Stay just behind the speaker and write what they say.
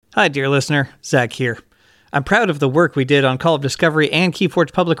Hi, dear listener. Zach here. I'm proud of the work we did on Call of Discovery and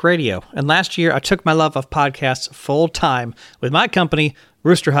KeyForge Public Radio, and last year I took my love of podcasts full-time with my company,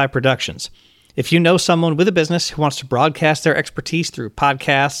 Rooster High Productions. If you know someone with a business who wants to broadcast their expertise through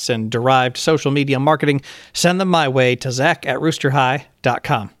podcasts and derived social media marketing, send them my way to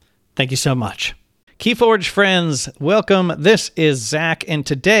zach@roosterhigh.com. Thank you so much. KeyForge friends, welcome. This is Zach, and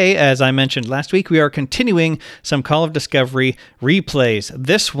today, as I mentioned last week, we are continuing some Call of Discovery replays.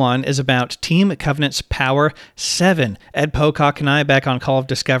 This one is about Team Covenant's Power 7. Ed Pocock and I, back on Call of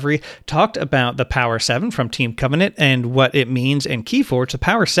Discovery, talked about the Power 7 from Team Covenant and what it means in KeyForge. The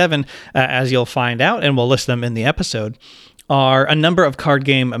Power 7, as you'll find out, and we'll list them in the episode, are a number of card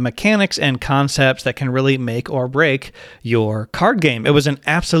game mechanics and concepts that can really make or break your card game. It was an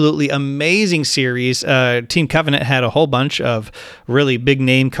absolutely amazing series. Team Covenant had a whole bunch of really big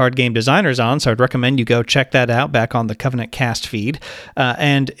name card game designers on, so I'd recommend you go check that out back on the Covenant cast feed.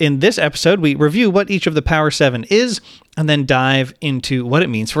 And in this episode, we review what each of the Power 7 is, and then dive into what it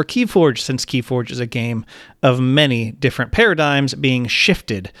means for KeyForge, since KeyForge is a game of many different paradigms being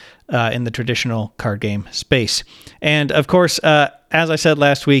shifted in the traditional card game space. And of course, as I said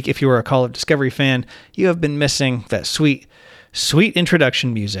last week, if you were a Call of Discovery fan, you have been missing that sweet, sweet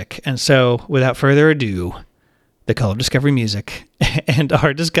introduction music. And so, without further ado, the Call of Discovery music and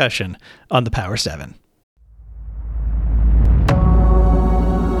our discussion on the Power 7.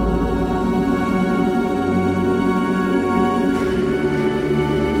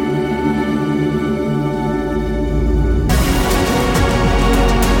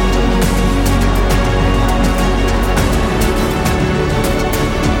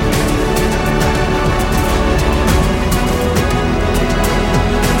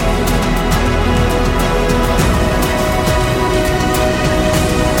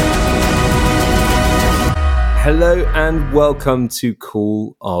 Hello and welcome to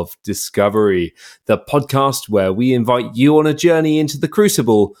Call of Discovery, the podcast where we invite you on a journey into the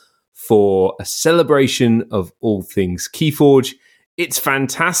Crucible for a celebration of all things KeyForge, its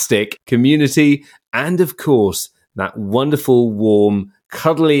fantastic community, and of course, that wonderful, warm,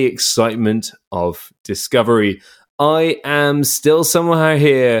 cuddly excitement of Discovery. I am still somehow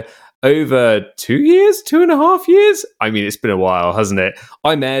here over 2.5 years. I mean, it's been a while, hasn't it?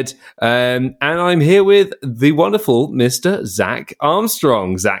 I'm Ed, and I'm here with the wonderful Mr. Zach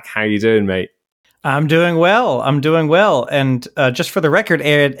Armstrong. Zach, how you doing, mate? I'm doing well. And just for the record,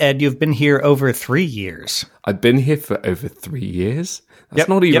 Ed, you've been here over 3 years. I've been here for over 3 years? That's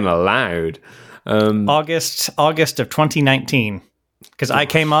not even allowed. August of 2019, because I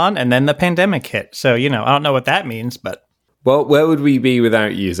came on and then the pandemic hit. So, I don't know what that means, but... Well, where would we be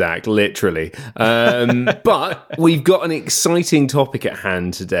without you, Zach? Literally. But we've got an exciting topic at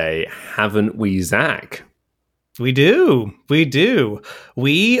hand today, haven't we, Zach? We do.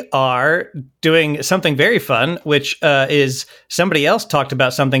 We are doing something very fun, which is somebody else talked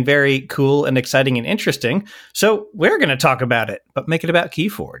about something very cool and exciting and interesting. So we're going to talk about it, but make it about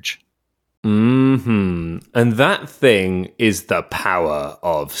KeyForge. And that thing is the Power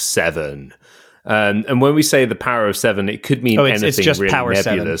of 7. And when we say the Power of 7, it could mean anything just really power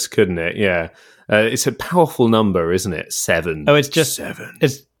nebulous, 7. Couldn't it? Yeah. It's a powerful number, isn't it? 7. Oh, it's just 7.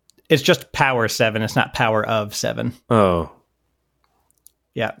 It's just Power 7. It's not Power of 7. Oh.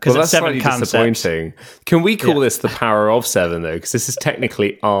 Yeah, because it's 7 concepts. Disappointing. Can we call this the Power of 7, though? Because this is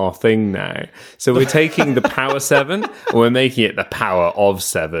technically our thing now. So we're taking the Power 7, and we're making it the Power of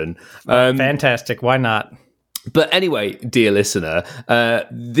 7. Fantastic. Why not? But anyway, dear listener,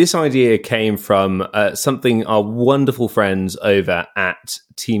 this idea came from something our wonderful friends over at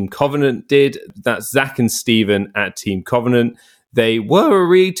Team Covenant did. That's Zach and Steven at Team Covenant. They were a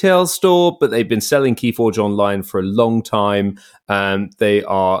retail store, but they've been selling KeyForge online for a long time. They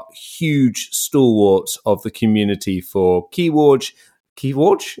are huge stalwarts of the community for KeyForge?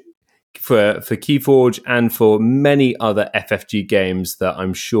 For KeyForge and for many other FFG games that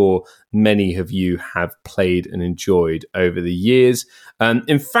I'm sure many of you have played and enjoyed over the years.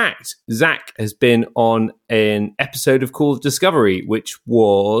 In fact, Zach has been on an episode of Call of Discovery, which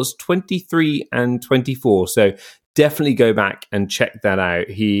was 23 and 24. So definitely go back and check that out.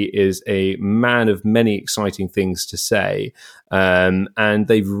 He is a man of many exciting things to say. And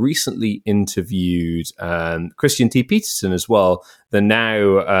they've recently interviewed Christian T. Peterson as well, the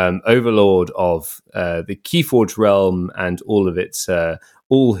now overlord of the KeyForge realm and all of its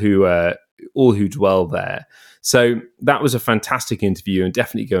all who dwell there. So that was a fantastic interview, and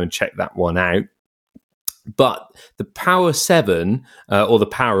definitely go and check that one out. But the Power 7, or the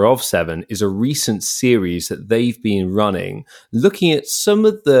Power of 7, is a recent series that they've been running, looking at some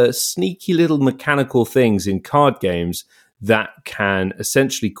of the sneaky little mechanical things in card games that can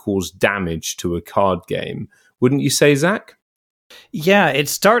essentially cause damage to a card game. Wouldn't you say, Zach? Yeah, it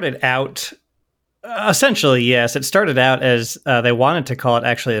started out essentially, yes. It started out as they wanted to call it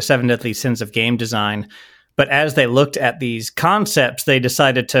actually the Seven Deadly Sins of game design. But as they looked at these concepts, they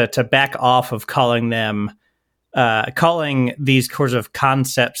decided to back off of calling these sorts of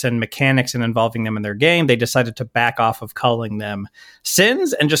concepts and mechanics and involving them in their game. They decided to back off of calling them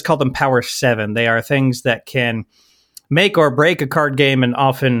sins and just call them Power 7. They are things that can make or break a card game, and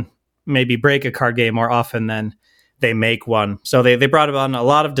often maybe break a card game more often than they make one. So they brought on a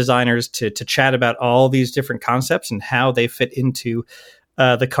lot of designers to chat about all these different concepts and how they fit into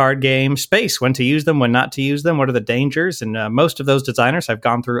the card game space, when to use them, when not to use them, what are the dangers. And most of those designers have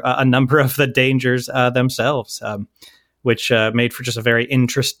gone through a number of the dangers themselves, which made for just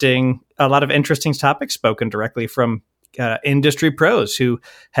a lot of interesting topics spoken directly from industry pros who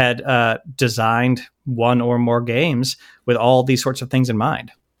had designed one or more games with all these sorts of things in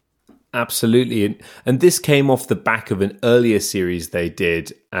mind. Absolutely. And this came off the back of an earlier series they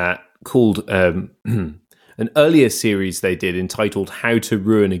did called an earlier series they did entitled How to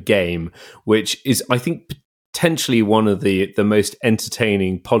Ruin a Game, which is, I think, potentially one of the most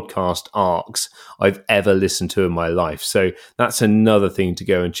entertaining podcast arcs I've ever listened to in my life. So that's another thing to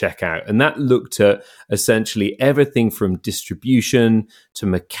go and check out. And that looked at essentially everything from distribution to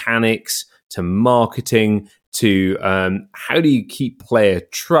mechanics to marketing to how do you keep player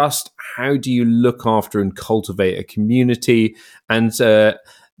trust? How do you look after and cultivate a community? And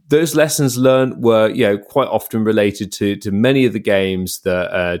those lessons learned were, quite often related to many of the games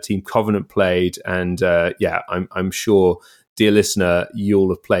that Team Covenant played. And I'm sure, dear listener, you'll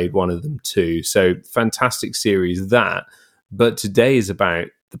have played one of them too. So fantastic series that. But today is about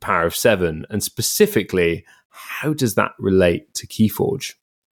the Power of 7, and specifically, how does that relate to KeyForge?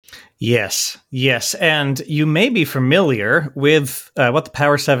 Yes. And you may be familiar with what the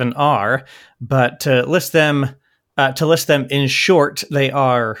Power 7 are, but to list them in short, they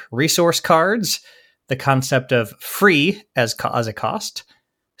are resource cards, the concept of free as a cost,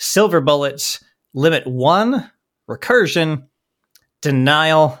 silver bullets, limit 1, recursion,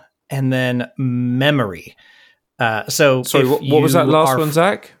 denial, and then memory. Sorry, what was that last one,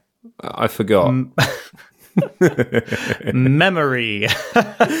 Zach? I forgot. Memory.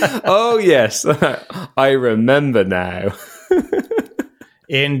 Oh, yes. I remember now.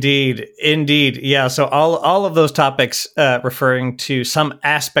 Indeed. Yeah. So all of those topics referring to some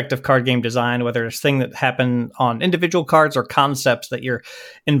aspect of card game design, whether it's thing that happen on individual cards or concepts that you're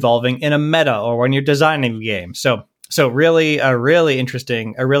involving in a meta or when you're designing the game. So really a really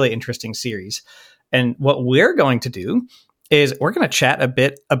interesting series. And what we're going to do is we're going to chat a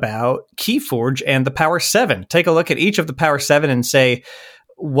bit about KeyForge and the Power 7. Take a look at each of the Power 7 and say,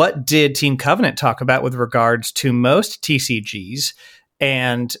 what did Team Covenant talk about with regards to most TCGs?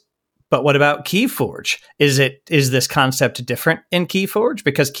 But what about KeyForge? Is this concept different in KeyForge?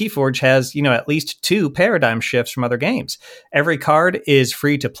 Because KeyForge has, at least 2 paradigm shifts from other games. Every card is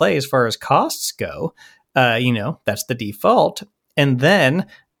free to play as far as costs go. That's the default. And then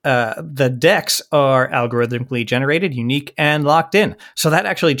the decks are algorithmically generated, unique, and locked in. So that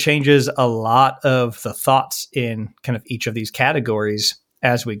actually changes a lot of the thoughts in kind of each of these categories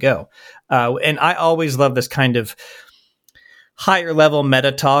as we go. And I always love this kind of higher level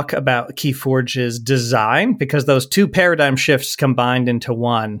meta talk about KeyForge's design, because those 2 paradigm shifts combined into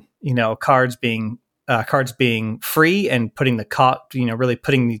one, cards being free and putting the cost, really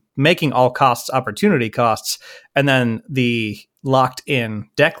making all costs opportunity costs, and then the locked in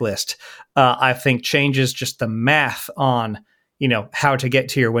deck list, I think changes just the math on, how to get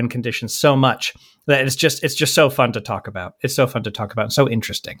to your win conditions so much that it's just so fun to talk about. It's so fun to talk about and so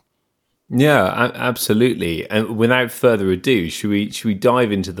interesting. Yeah, absolutely. And without further ado, should we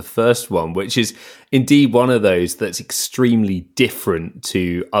dive into the first one, which is indeed one of those that's extremely different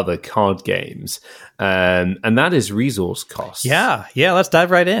to other card games, and that is resource costs. Yeah. Let's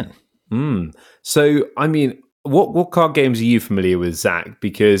dive right in. So, I mean, what card games are you familiar with, Zach?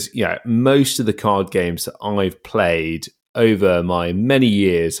 Because most of the card games that I've played over my many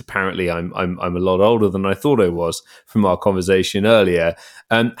years, apparently I'm a lot older than I thought I was from our conversation earlier,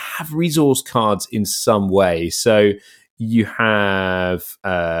 have resource cards in some way. So you have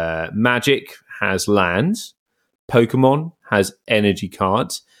Magic has lands, Pokemon has energy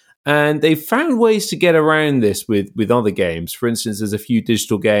cards, and they've found ways to get around this with other games. For instance, there's a few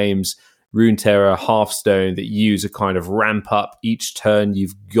digital games, Runeterra, Hearthstone, that use a kind of ramp up each turn.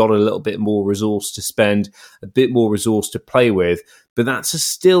 You've got a little bit more resource to spend, a bit more resource to play with, but that's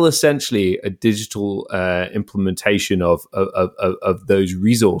still essentially a digital implementation of those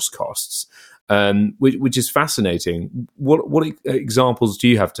resource costs. which is fascinating. What examples do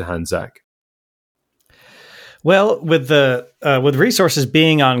you have to hand, Zach? Well, with resources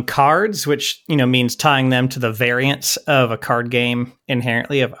being on cards, which means tying them to the variance of a card game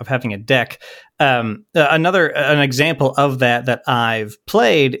inherently of having a deck. An example of that I've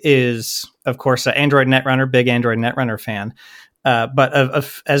played is, of course, Android Netrunner, big Android Netrunner fan. But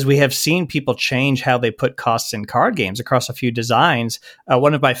as we have seen people change how they put costs in card games across a few designs,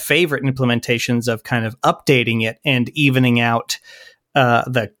 one of my favorite implementations of kind of updating it and evening out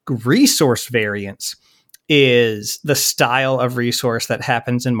the resource variance is the style of resource that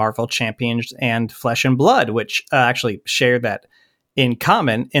happens in Marvel Champions and Flesh and Blood, which actually share that in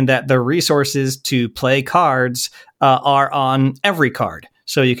common, in that the resources to play cards are on every card.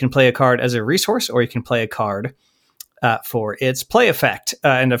 So you can play a card as a resource, or you can play a card for its play effect.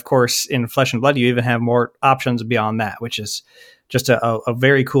 And of course, in Flesh and Blood, you even have more options beyond that, which is just a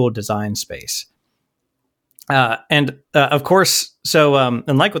very cool design space. Of course,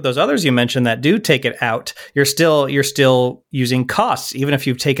 and like with those others you mentioned that do take it out, you're still using costs. Even if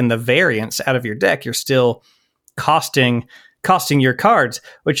you've taken the variance out of your deck, you're still costing your cards,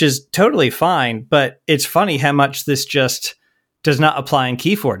 which is totally fine. But it's funny how much this just does not apply in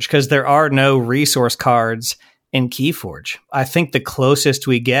KeyForge, because there are no resource cards in KeyForge. I think the closest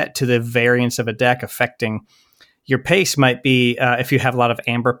we get to the variance of a deck affecting your pace might be if you have a lot of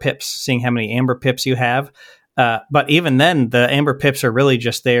amber pips, seeing how many amber pips you have. But even then, the amber pips are really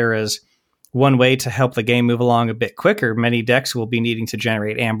just there as one way to help the game move along a bit quicker. Many decks will be needing to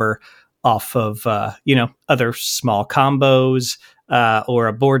generate amber off of other small combos or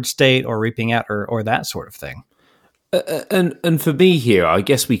a board state or reaping out or that sort of thing. And for me here, I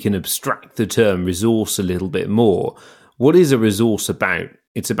guess we can abstract the term resource a little bit more. What is a resource about?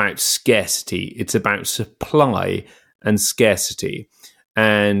 It's about scarcity. It's about supply and scarcity.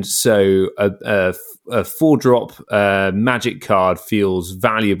 And so a 4-drop magic card feels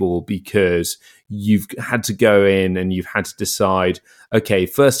valuable because you've had to go in and you've had to decide, okay,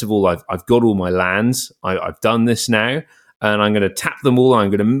 first of all, I've got all my lands. I've done this now, and I'm going to tap them all. I'm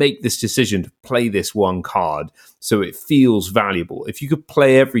going to make this decision to play this one card, so it feels valuable. If you could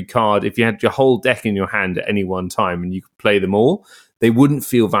play every card, if you had your whole deck in your hand at any one time and you could play them all, they wouldn't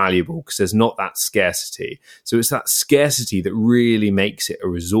feel valuable because there's not that scarcity. So it's that scarcity that really makes it a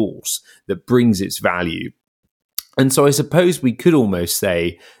resource, that brings its value. And so I suppose we could almost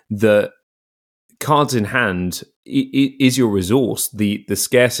say that cards in hand is your resource. The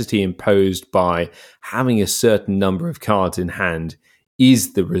scarcity imposed by having a certain number of cards in hand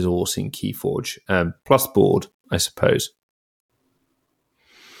is the resource in KeyForge, plus board, I suppose.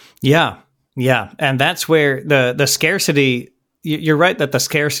 Yeah. And that's where the scarcity... You're right that the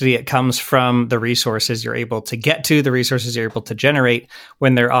scarcity, it comes from the resources you're able to get to, the resources you're able to generate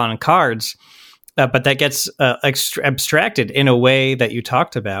when they're on cards. But that gets abstracted in a way that you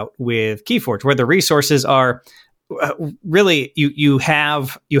talked about with KeyForge, where the resources are really you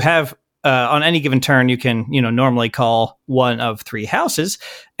have on any given turn, you can normally call one of 3 houses,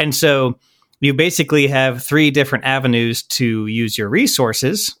 and so you basically have 3 different avenues to use your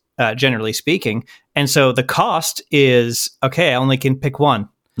resources. Generally speaking. And so the cost is, okay, I only can pick one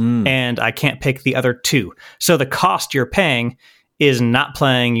and I can't pick the other 2. So the cost you're paying is not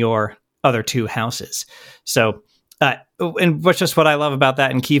playing your other 2 houses. So, and what's just what I love about that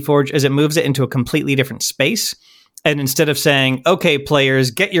in KeyForge is it moves it into a completely different space. And instead of saying, okay,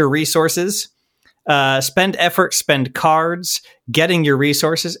 players, get your resources, spend effort, spend cards, getting your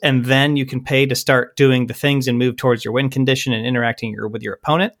resources, and then you can pay to start doing the things and move towards your win condition and interacting with your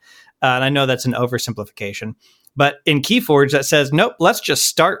opponent. And I know that's an oversimplification, but in KeyForge that says, nope, let's just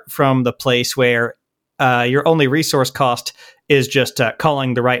start from the place where your only resource cost is just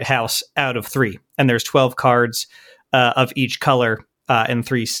calling the right house out of 3. And there's 12 cards of each color in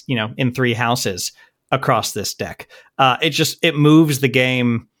 3 houses across this deck. It moves the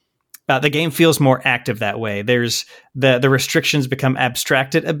game. The game feels more active that way. There's the restrictions become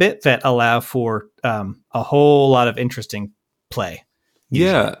abstracted a bit that allow for a whole lot of interesting play.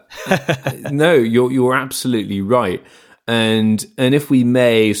 Yeah, no, you're absolutely right. And if we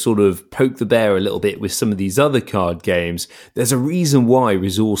may sort of poke the bear a little bit with some of these other card games, there's a reason why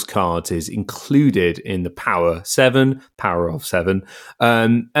resource cards is included in the Power of 7.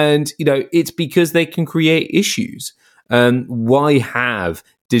 And, it's because they can create issues. Why have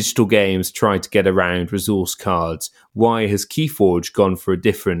digital games tried to get around resource cards? Why has KeyForge gone for a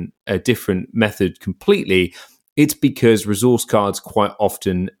different method completely? It's because resource cards quite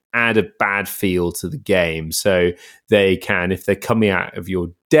often add a bad feel to the game. So they can, if they're coming out of your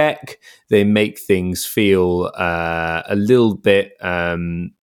deck, they make things feel a little bit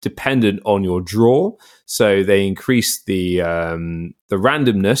dependent on your draw, so they increase the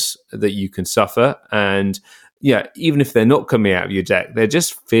randomness that you can suffer. And yeah, even if they're not coming out of your deck, they're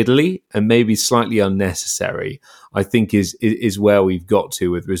just fiddly and maybe slightly unnecessary, I think is where we've got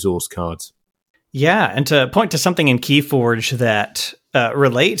to with resource cards. Yeah, and to point to something in KeyForge that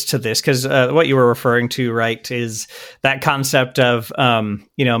relates to this, because what you were referring to, right, is that concept of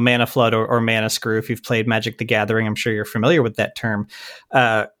mana flood or mana screw. If you've played Magic the Gathering, I'm sure you're familiar with that term.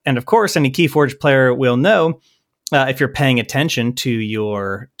 And of course, any KeyForge player will know, if you're paying attention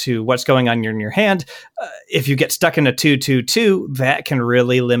to what's going on in your hand, if you get stuck in a 2/2/2, that can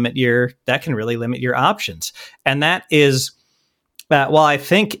really limit your options, and that is. Well, I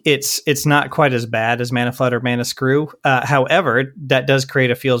think it's not quite as bad as Mana Flood or Mana Screw. However, that does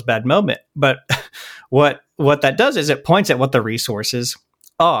create a feels bad moment. But what that does is it points at what the resources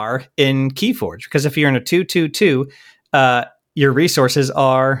are in KeyForge. Because if you're in a 2/2/2, your resources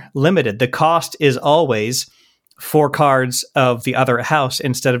are limited. The cost is always 4 cards of the other house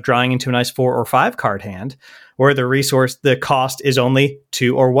instead of drawing into a nice 4 or 5 card hand, where the cost is only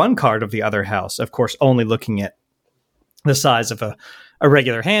 2 or 1 card of the other house. Of course, only looking at the size of a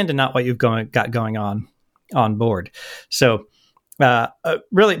regular hand and not what you've got going on board. So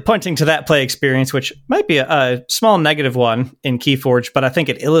really pointing to that play experience, which might be a small negative one in KeyForge, but I think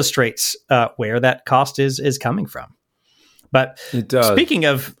it illustrates where that cost is coming from. But speaking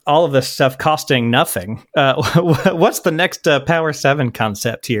of all of this stuff costing nothing, what's the next Power 7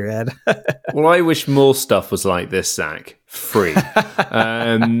 concept here, Ed? Well, I wish more stuff was like this, Zach. Free.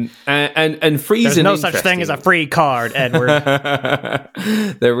 And free. There's no such thing as a free card, Edward.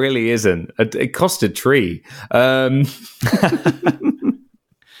 There really isn't. It cost a tree.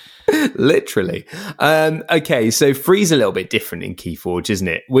 Literally. Okay, so free's a little bit different in KeyForge, isn't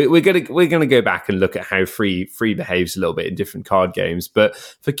it? We're gonna go back and look at how free behaves a little bit in different card games, but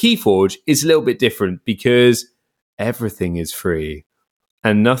for KeyForge, it's a little bit different because everything is free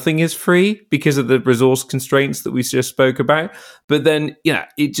and nothing is free because of the resource constraints that we just spoke about. But then, yeah,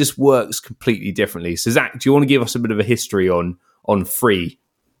 it just works completely differently. So, Zach, do you want to give us a bit of a history on free?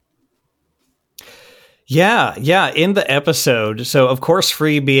 Yeah. In the episode, so of course,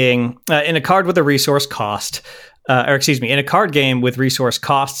 free being in a card with a resource cost, in a card game with resource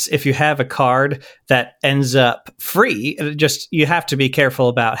costs, if you have a card that ends up free, you have to be careful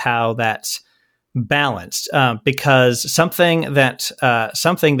about how that's balanced, because something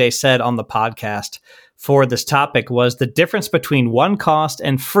they said on the podcast for this topic was the difference between 1 cost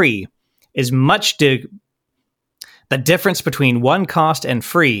and free is much bigger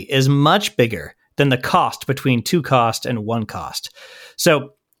than the cost between 2 cost and 1 cost.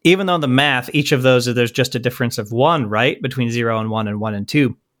 So even though the math, each of those, there's just a difference of 1, right? Between 0 and 1 and 1 and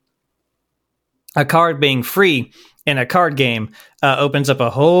 2. A card being free in a card game opens up a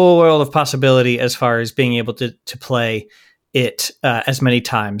whole world of possibility as far as being able to play it as many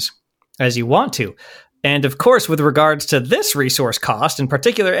times as you want to. And of course, with regards to this resource cost in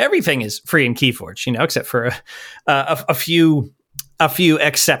particular, everything is free in KeyForge, except for a few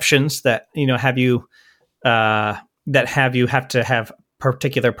exceptions that have you have to have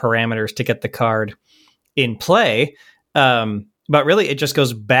particular parameters to get the card in play. But really, it just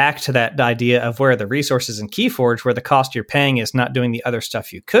goes back to that idea of where the resources in KeyForge, where the cost you're paying is not doing the other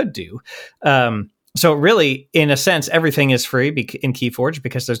stuff you could do. So really, in a sense, everything is free in KeyForge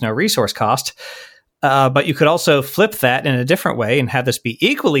because there's no resource cost. But you could also flip that in a different way and have this be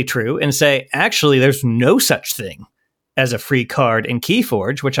equally true and say, actually, there's no such thing as a free card in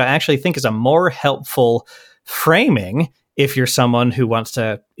KeyForge, which I actually think is a more helpful framing if you're someone who wants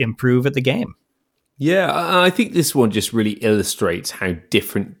to improve at the game. Yeah, I think this one just really illustrates how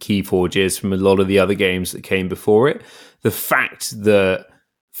different KeyForge is from a lot of the other games that came before it. The fact that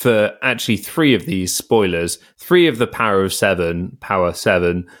for actually 3 of these spoilers, 3 of the Power 7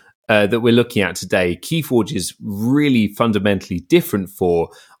 that we're looking at today, KeyForge is really fundamentally different for,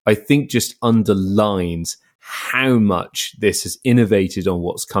 I think just underlines how much this has innovated on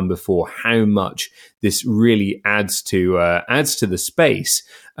what's come before, how much this really adds to the space.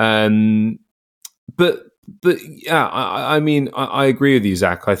 But yeah, I mean, I agree with you,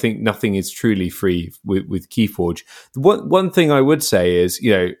 Zach. I think nothing is truly free with KeyForge. One thing I would say is,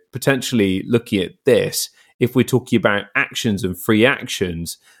 potentially looking at this, if we're talking about actions and free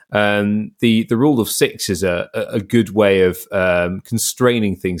actions, the rule of 6 is a good way of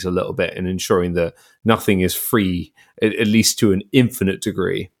constraining things a little bit and ensuring that nothing is free, at least to an infinite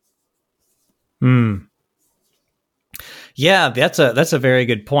degree. Yeah, that's a very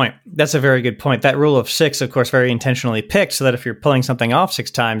good point. That's a very good point. That rule of 6, of course, very intentionally picked so that if you're pulling something off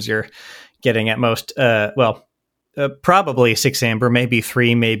 6 times, you're getting at most, probably 6 amber, maybe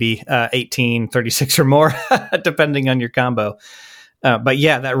 3, maybe 18, 36 or more, depending on your combo. But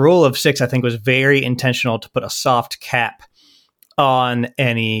yeah, that rule of 6, I think, was very intentional to put a soft cap on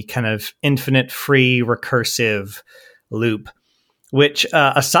any kind of infinite free recursive loop. Which,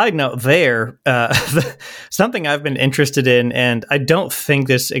 a side note there, something I've been interested in, and I don't think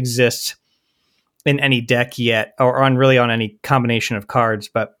this exists in any deck yet, or on any combination of cards,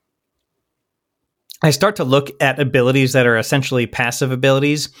 but I start to look at abilities that are essentially passive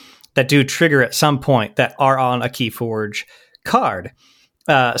abilities that do trigger at some point that are on a KeyForge card.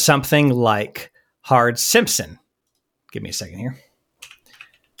 Something like Hard Simpson. Give me a second here.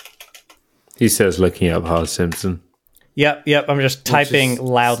 He says looking up Hard Simpson. Yep. I'm just typing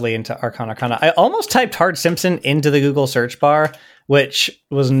loudly into Arcana. I almost typed Hard Simpson into the Google search bar, which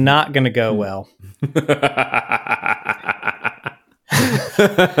was not going to go well.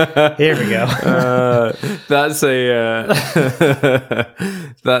 Here we go. That's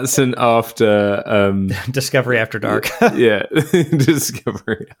an after Discovery After Dark. Yeah,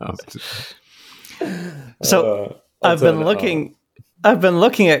 Discovery After. So I've been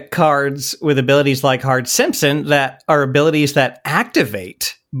looking at cards with abilities like Hard Simpson that are abilities that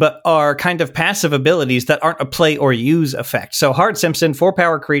activate, but are kind of passive abilities that aren't a play or use effect. So Hard Simpson,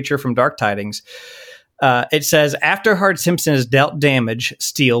 4-power creature from Dark Tidings. It says, after Hard Simpson is dealt damage,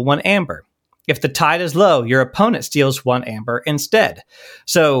 steal 1 amber. If the tide is low, your opponent steals 1 amber instead.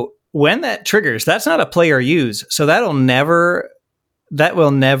 So when that triggers, that's not a play or use. So that will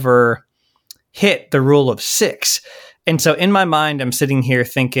never hit the rule of 6. And so in my mind, I'm sitting here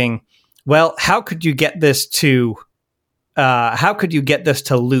thinking, well, how could you get this to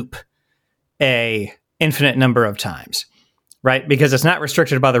loop a infinite number of times? Right? Because it's not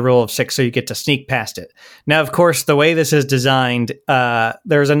restricted by the rule of 6, so you get to sneak past it. Now, of course, the way this is designed,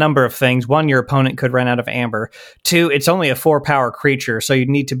 there's a number of things. 1, your opponent could run out of amber. 2, it's only a 4-power creature, so you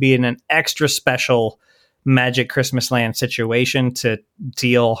need to be in an extra special Magic Christmas Land situation to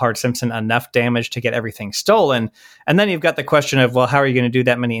deal Hard Simpson enough damage to get everything stolen. And then you've got the question of, well, how are you going to do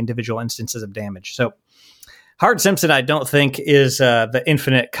that many individual instances of damage? So Hard Simpson, I don't think, is the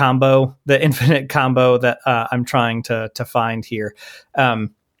infinite combo that I'm trying to find here.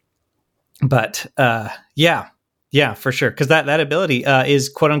 But yeah, for sure. Because that ability is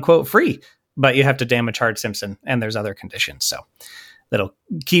quote unquote free, but you have to damage Hard Simpson, and there's other conditions. So that'll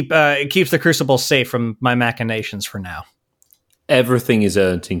it keeps the Crucible safe from my machinations for now. Everything is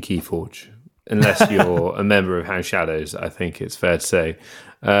earned in KeyForge, unless you're a member of House Shadows, I think it's fair to say.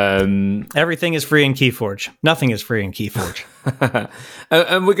 Everything is free in KeyForge. Nothing is free in KeyForge.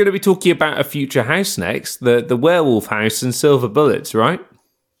 And we're going to be talking about a future house next, the Werewolf House and Silver Bullets, right?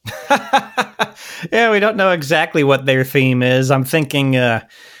 Yeah, we don't know exactly what their theme is. I'm thinking they're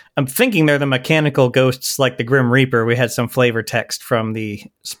the mechanical ghosts like the Grim Reaper. We had some flavor text from the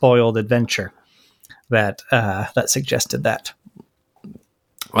Spoiled Adventure that suggested that.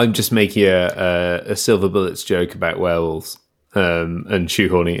 I'm just making a Silver Bullets joke about werewolves and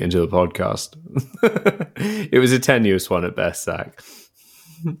shoehorning it into a podcast. It was a tenuous one at best, Zach.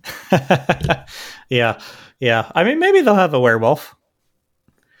 Yeah. I mean, maybe they'll have a werewolf.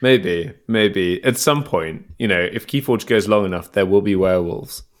 Maybe. At some point, if KeyForge goes long enough, there will be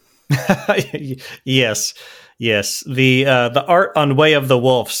werewolves. Yes. The art on Way of the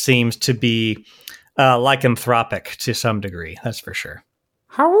Wolf seems to be lycanthropic to some degree. That's for sure.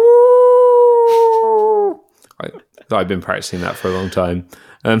 I've been practicing that for a long time.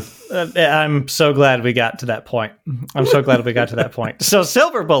 I'm so glad we got to that point. So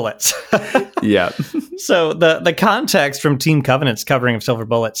Silver Bullets. Yeah. So the context from Team Covenant's covering of Silver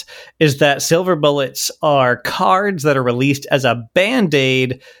Bullets is that Silver Bullets are cards that are released as a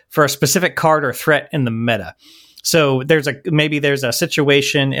band-aid for a specific card or threat in the meta. So there's a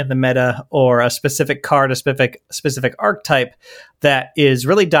situation in the meta or a specific card, a specific archetype that is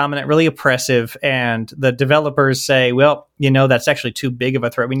really dominant, really oppressive, and the developers say, well, that's actually too big of a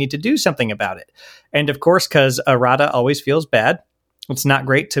threat. We need to do something about it. And of course, because errata always feels bad, it's not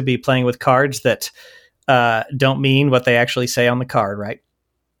great to be playing with cards that don't mean what they actually say on the card, right?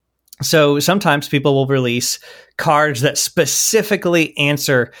 So sometimes people will release cards that specifically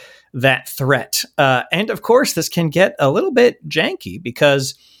answer that threat. And of course, this can get a little bit janky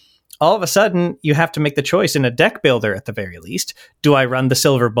because all of a sudden you have to make the choice in a deck builder at the very least. Do I run the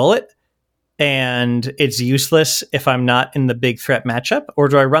Silver Bullet and it's useless if I'm not in the big threat matchup? Or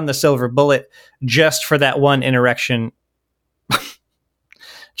do I run the Silver Bullet just for that one interaction?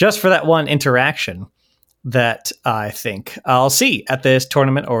 That I think I'll see at this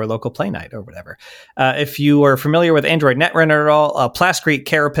tournament or local play night or whatever. If you are familiar with Android Netrunner at all, Plascrete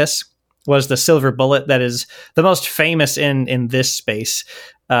Carapace was the silver bullet that is the most famous in this space.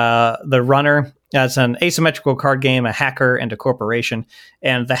 The runner, it's an asymmetrical card game, a hacker and a corporation,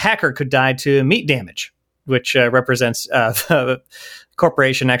 and the hacker could die to meat damage, which represents the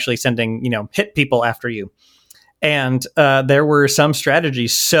corporation actually sending, hit people after you. And there were some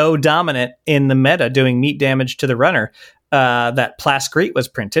strategies so dominant in the meta doing meat damage to the runner that Plascrete was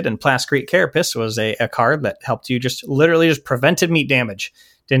printed, and Plascrete Carapace was a card that helped you literally just prevented meat damage,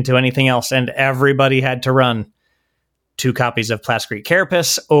 didn't do anything else, and everybody had to run 2 copies of Plascrete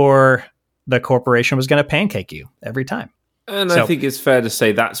Carapace or the corporation was going to pancake you every time. And I think it's fair to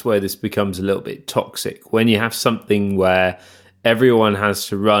say that's where this becomes a little bit toxic, when you have something where everyone has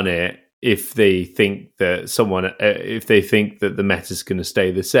to run it if they think that the meta is going to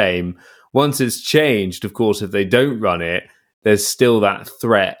stay the same. Once it's changed, of course, if they don't run it, there's still that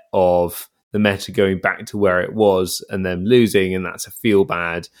threat of the meta going back to where it was and them losing, and that's a feel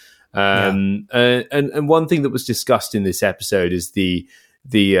bad. And one thing that was discussed in this episode is the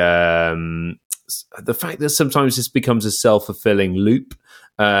fact that sometimes this becomes a self-fulfilling loop,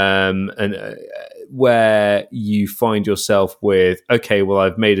 where you find yourself with, okay, well,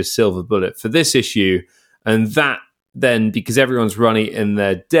 I've made a silver bullet for this issue, and that then, because everyone's running it in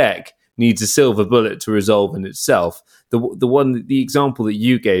their deck, needs a silver bullet to resolve in itself. The example that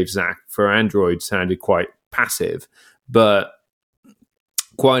you gave, Zach, for Android sounded quite passive, but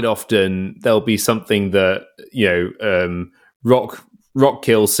quite often there'll be something that, rock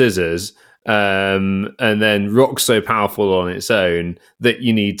kills scissors, and then rock's so powerful on its own that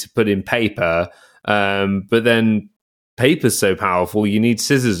you need to put in paper, but then paper's so powerful you need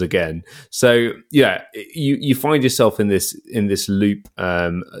scissors again. So yeah, you find yourself in this loop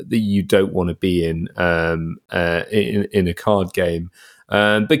that you don't want to be in a card game.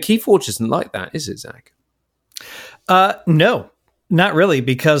 But KeyForge isn't like that, is it, Zach? No, not really,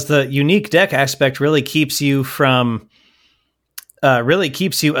 because the unique deck aspect really keeps you from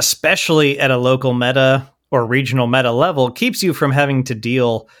especially at a local meta or regional meta level, keeps you from having to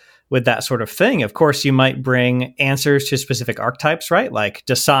deal with that sort of thing. Of course, you might bring answers to specific archetypes, right? Like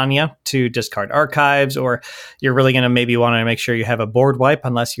Dasania to discard archives, or you're really going to maybe want to make sure you have a board wipe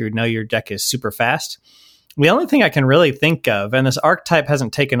unless you know your deck is super fast. The only thing I can really think of, and this archetype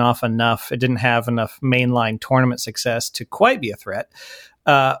hasn't taken off enough, it didn't have enough mainline tournament success to quite be a threat.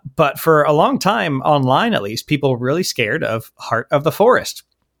 But for a long time, online at least, people were really scared of Heart of the Forest.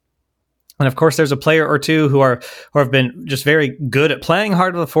 And of course, there's a player or two who have been just very good at playing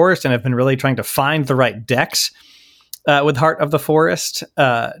Heart of the Forest and have been really trying to find the right decks with Heart of the Forest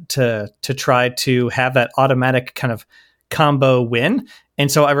to try to have that automatic kind of combo win.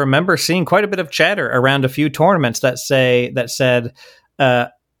 And so I remember seeing quite a bit of chatter around a few tournaments that said,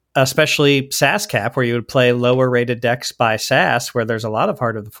 especially SAS Cap, where you would play lower rated decks by SAS, where there's a lot of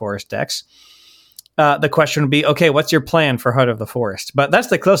Heart of the Forest decks. The question would be, okay, what's your plan for Heart of the Forest? But that's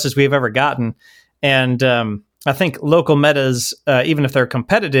the closest we've ever gotten. And I think local metas, even if they're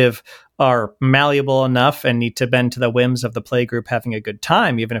competitive, are malleable enough and need to bend to the whims of the play group having a good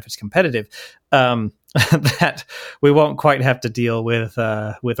time, even if it's competitive, that we won't quite have to deal with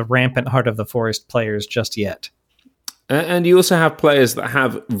rampant Heart of the Forest players just yet. And you also have players that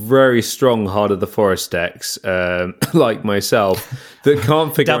have very strong Heart of the Forest decks, like myself, that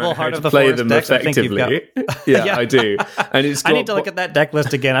can't figure out how to play them effectively. Yeah, I do. And I need to look at that deck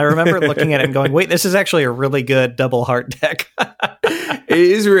list again. I remember looking at it and going, wait, this is actually a really good double heart deck. It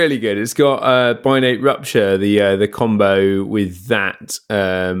is really good. It's got Binate Rupture, the combo with that.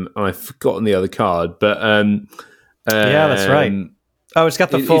 I've forgotten the other card, but yeah, that's right. Oh, it's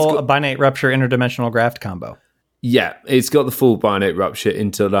got the full Binate Rupture interdimensional graft combo. Yeah, it's got the full Binate Rupture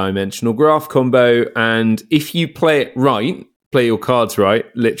interdimensional graph combo, and if you play it right, play your cards right,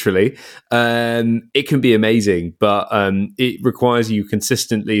 literally, it can be amazing, but it requires you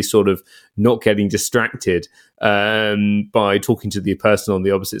consistently sort of not getting distracted by talking to the person on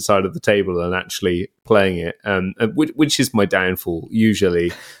the opposite side of the table and actually playing it, which is my downfall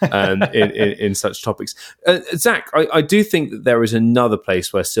usually in such topics. Zach, I do think that there is another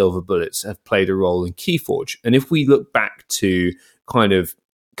place where silver bullets have played a role in KeyForge, and if we look back to kind of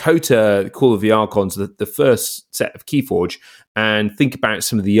Kota, Call of the Archons, the first set of KeyForge, and think about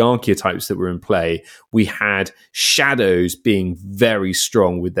some of the archetypes that were in play, we had Shadows being very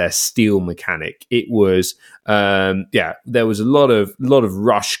strong with their steel mechanic. It was, there was a lot of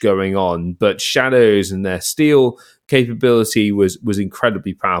rush going on, but Shadows and their steel capability was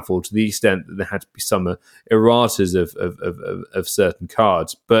incredibly powerful, to the extent that there had to be some erratas of certain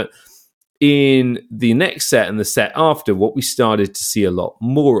cards. But in the next set and the set after, what we started to see a lot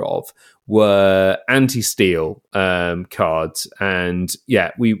more of were anti-steal cards. And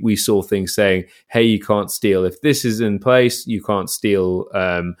yeah, we saw things saying, hey, you can't steal if this is in place, you can't steal,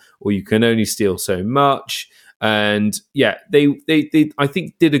 or you can only steal so much. And yeah, they I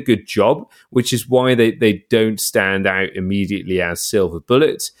think did a good job, which is why they don't stand out immediately as silver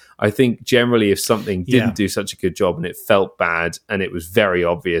bullets. I think generally if something didn't do such a good job and it felt bad and it was very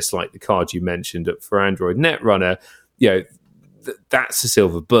obvious, like the card you mentioned for Android Netrunner, that's a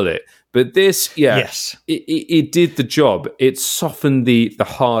silver bullet. But this, it did the job. It softened the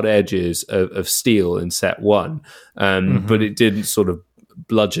hard edges of steel in set one, but it didn't sort of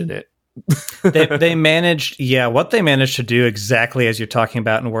bludgeon it. they managed, what they managed to do, exactly as you're talking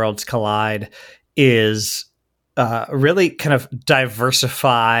about in Worlds Collide, is really kind of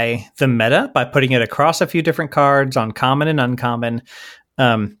diversify the meta by putting it across a few different cards on common and uncommon,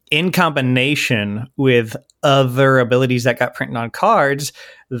 in combination with other abilities that got printed on cards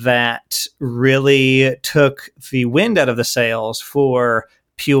that really took the wind out of the sails for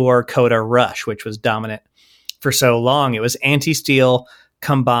pure Coda Rush, which was dominant for so long. It was anti-steal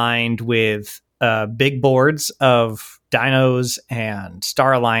combined with big boards of Dinos and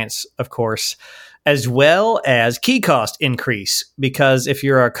Star Alliance, of course, as well as key cost increase. Because if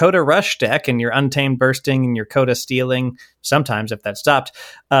you're a Coda Rush deck and you're Untamed Bursting and you're Coda stealing, sometimes if that stopped,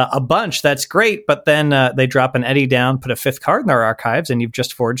 a bunch, that's great. But then they drop an Eddy down, put a 5th card in their archives, and you've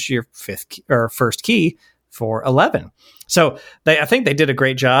just forged your first key for 11. So I think they did a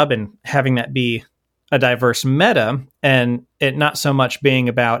great job in having that be a diverse meta, and it not so much being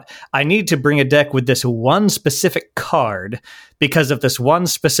about, I need to bring a deck with this one specific card because of this one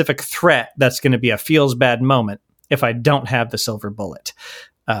specific threat that's going to be a feels bad moment if I don't have the silver bullet.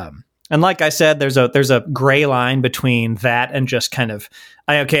 And like I said, there's a gray line between that and just kind of,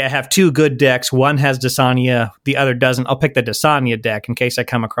 I have 2 good decks. One has Desania, the other doesn't. I'll pick the Desania deck in case I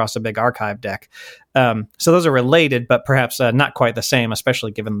come across a big archive deck. So those are related, but perhaps not quite the same,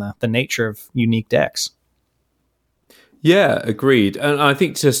 especially given the nature of unique decks. Yeah, agreed. And I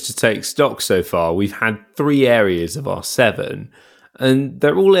think just to take stock so far, we've had 3 areas of our 7, and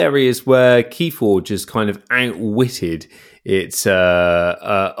they're all areas where KeyForge has kind of outwitted its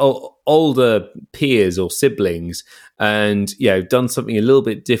older peers or siblings, and done something a little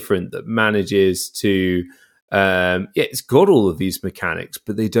bit different that manages to it's got all of these mechanics,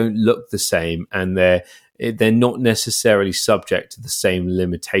 but they don't look the same, and they're not necessarily subject to the same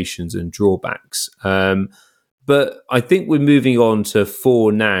limitations and drawbacks. But I think we're moving on to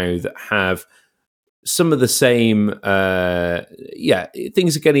 4 now that have some of the same,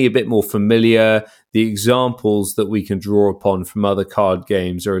 things are getting a bit more familiar. The examples that we can draw upon from other card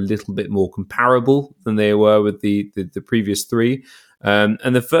games are a little bit more comparable than they were with the previous 3.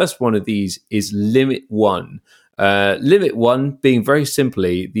 And the first one of these is Limit 1. Limit 1 being very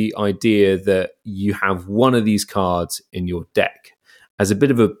simply the idea that you have one of these cards in your deck as a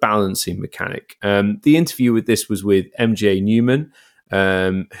bit of a balancing mechanic. The interview with this was with MJ Newman,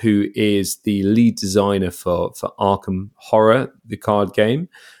 who is the lead designer for Arkham Horror, the card game.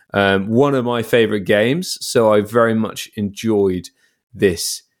 One of my favorite games, so I very much enjoyed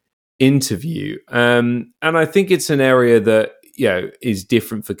this interview. And I think it's an area that is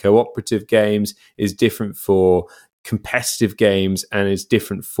different for cooperative games, is different for competitive games, and is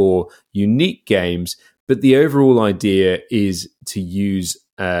different for unique games. But the overall idea is to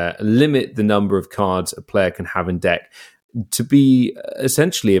limit the number of cards a player can have in deck to be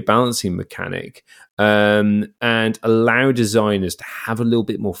essentially a balancing mechanic, and allow designers to have a little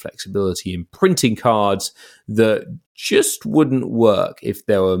bit more flexibility in printing cards that just wouldn't work if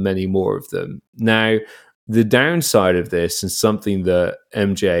there were many more of them. Now, the downside of this, and something that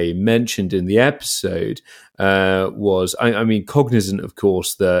MJ mentioned in the episode, was, cognizant, of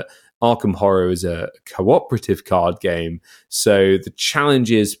course, that Arkham Horror is a cooperative card game, so the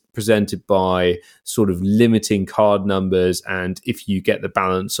challenges presented by sort of limiting card numbers, and if you get the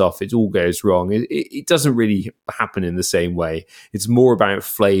balance off, it all goes wrong. It doesn't really happen in the same way. It's more about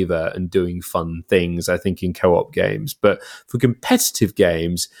flavor and doing fun things, I think, in co-op games. But for competitive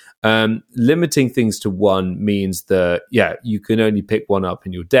games, limiting things to 1 means that, you can only pick 1 up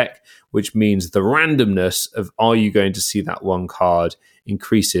in your deck, which means the randomness of, are you going to see that 1 card,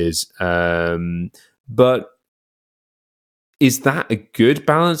 increases. But is that a good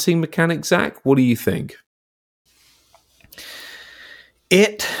balancing mechanic, Zach? What do you think?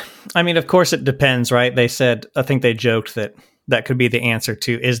 Of course it depends, right? They said, I think they joked that could be the answer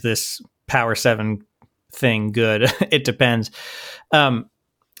to, is this Power 7 thing good? It depends. But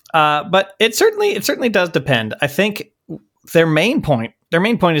it certainly does depend. I think their main point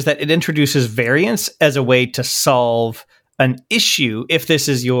is that it introduces variance as a way to solve an issue if this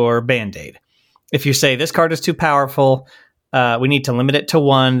is your Band-Aid. If you say this card is too powerful, we need to limit it to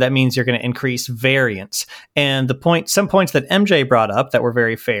 1. That means you're going to increase variance. And some points that MJ brought up that were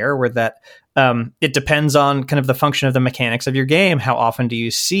very fair were that it depends on kind of the function of the mechanics of your game. How often do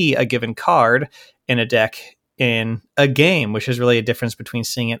you see a given card in a deck in a game, which is really a difference between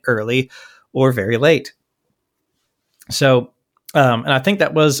seeing it early or very late. So, and I think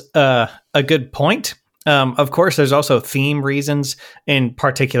that was a good point. Of course, there's also theme reasons in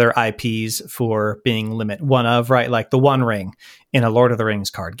particular IPs for being limit 1 of, right? Like the One Ring in a Lord of the Rings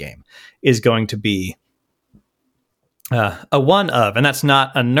card game is going to be a 1 of, and that's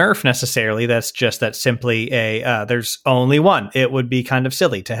not a nerf necessarily. That's just that simply there's only 1. It would be kind of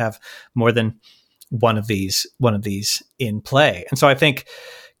silly to have more than one of these in play. And so I think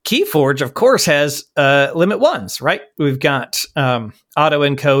KeyForge, of course, has limit 1s, right? We've got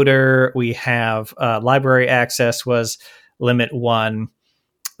autoencoder. We have library access was limit 1.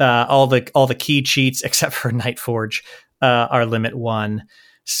 All the key cheats except for Nightforge are limit 1.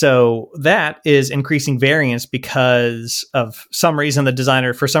 So that is increasing variance because of some reason the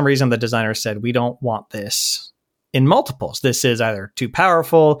designer said we don't want this in multiples. This is either too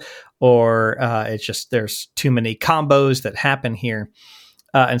powerful or it's just there's too many combos that happen here.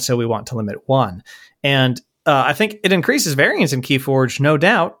 And so we want to limit 1. And I think it increases variance in KeyForge, no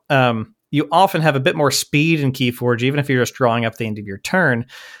doubt. You often have a bit more speed in KeyForge, even if you're just drawing up the end of your turn.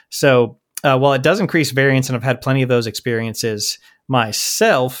 So while it does increase variance, and I've had plenty of those experiences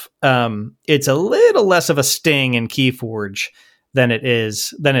myself, it's a little less of a sting in KeyForge than it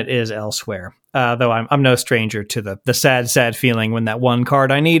is elsewhere. Though I'm no stranger to the sad feeling when that one card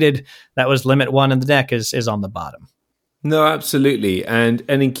I needed that was limit 1 in the deck is on the bottom. No, absolutely, and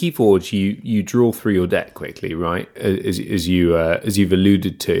in KeyForge, you draw through your deck quickly, right? As you've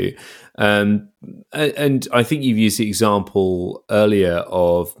alluded to, and I think you've used the example earlier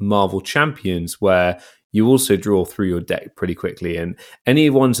of Marvel Champions, where you also draw through your deck pretty quickly, and any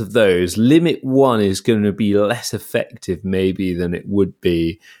ones of those, limit 1 is going to be less effective maybe than it would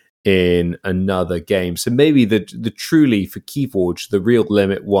be in another game. So maybe the truly for KeyForge, the real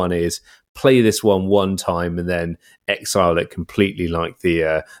limit 1 is play this one time and then exile it completely, like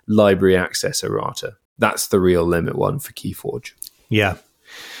the library access errata. That's the real limit 1 for KeyForge. Yeah.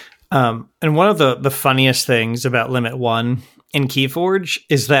 And one of the funniest things about limit 1 in KeyForge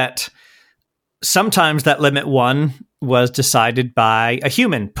is that sometimes that limit 1 was decided by a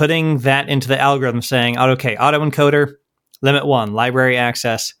human putting that into the algorithm saying, okay, autoencoder, limit 1, library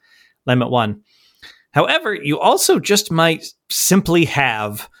access, limit 1. However, you also just might simply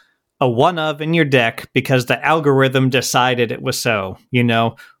have a 1 of in your deck because the algorithm decided it was so.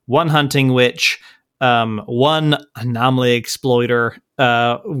 One hunting witch, 1 anomaly exploiter,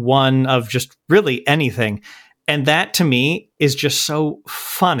 1 of just really anything. And that to me is just so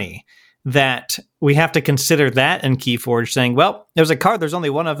funny that we have to consider that in KeyForge, saying, well, there's a card there's only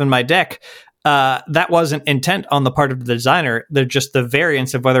 1 of in my deck. That wasn't intent on the part of the designer. They're just the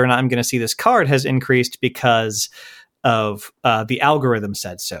variance of whether or not I'm going to see this card has increased because of the algorithm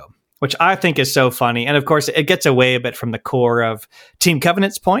said so, which I think is so funny. And of course, it gets away a bit from the core of Team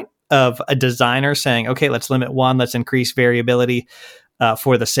Covenant's point of a designer saying, okay, let's limit 1, let's increase variability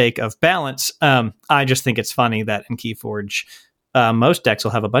for the sake of balance. I just think it's funny that in KeyForge, most decks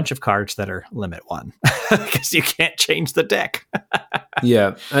will have a bunch of cards that are limit 1 because you can't change the deck.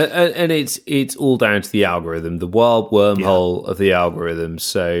 Yeah, and it's all down to the algorithm, the wild wormhole of the algorithm.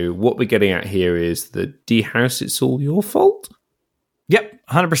 So what we're getting at here is that D-House, it's all your fault? Yep,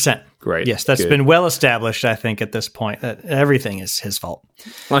 100%. Great. Yes, that's been well established, I think, at this point, that everything is his fault.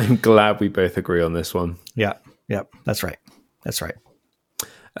 I'm glad we both agree on this one. Yeah, that's right.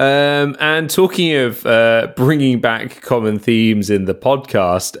 And talking of bringing back common themes in the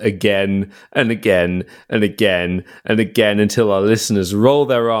podcast again and again and again and again until our listeners roll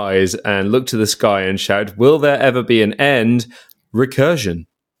their eyes and look to the sky and shout, will there ever be an end? Recursion.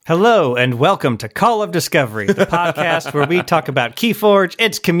 Hello and welcome to Call of Discovery, the podcast where we talk about KeyForge,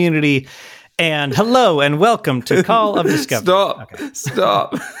 its community, and hello and welcome to Call of Discovery.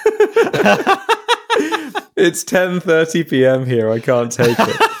 Stop. It's 10:30 p.m. here. I can't take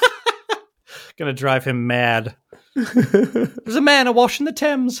it. Gonna drive him mad. There's a man awash in the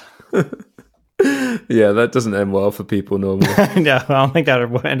Thames. Yeah, that doesn't end well for people normally. No, I don't think that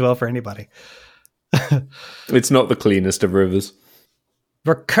would end well for anybody. It's not the cleanest of rivers.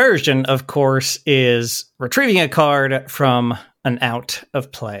 Recursion, of course, is retrieving a card from an out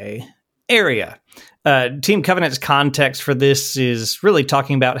of play area. Team Covenant's context for this is really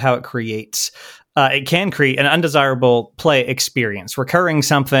talking about how it creates it can create an undesirable play experience. Recurring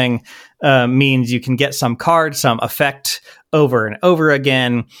something means you can get some card, some effect over and over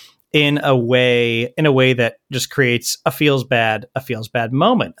again in a way that just creates a feels bad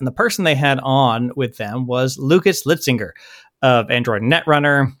moment. And the person they had on with them was Lucas Litzinger of Android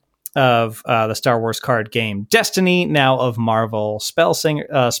Netrunner, of the Star Wars card game Destiny, now of Marvel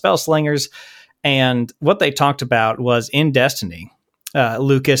Spellslingers. And what they talked about was in Destiny,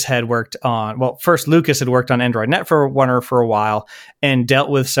 Lucas had worked on Android Netrunner for a while and dealt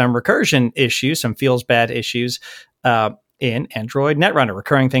with some recursion issues, some feels bad issues in Android Netrunner,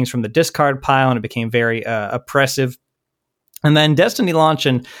 recurring things from the discard pile, and it became very oppressive. And then Destiny launched,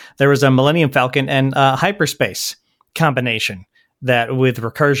 and there was a Millennium Falcon and hyperspace combination that with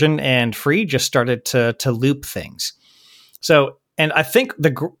recursion and free just started to loop things. So, and I think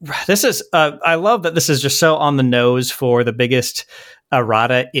this is, I love that this is just so on the nose for the biggest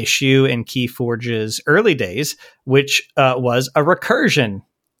errata issue in KeyForge's early days, which was a recursion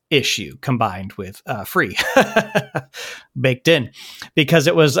issue combined with free baked in, because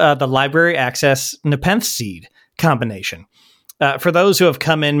it was the library access Nepenthe Seed combination. For those who have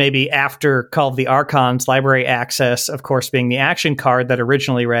come in maybe after Call of the Archons, library access, of course, being the action card that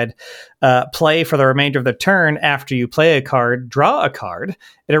originally read, play for the remainder of the turn after you play a card, draw a card.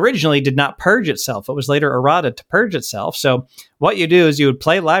 It originally did not purge itself. It was later errata to purge itself. So what you do is you would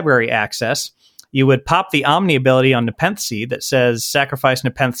play library access. You would pop the Omni ability on Nepenthe Seed that says sacrifice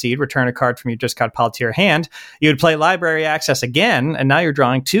Nepenthe Seed, return a card from your discard pile to your hand. You would play library access again, and now you're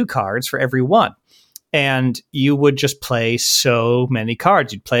drawing 2 cards for every one. And you would just play so many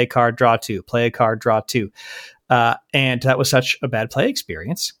cards. You'd play a card, draw 2, play a card, draw 2. And that was such a bad play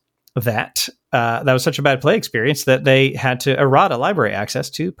experience that they had to errata library access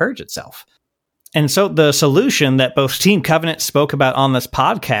to purge itself. And so the solution that both Team Covenant spoke about on this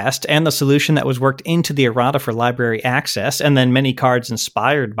podcast and the solution that was worked into the errata for library access, and then many cards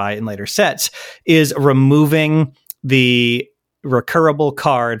inspired by it in later sets, is removing the recurable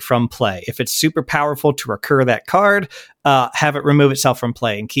card from play. If it's super powerful to recur that card, have it remove itself from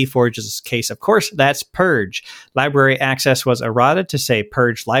play. In KeyForge's case, of course, that's purge. Library access was errata to say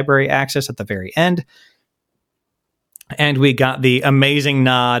purge library access at the very end. And we got the amazing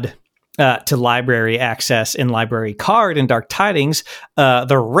nod to library access in library card in Dark Tidings,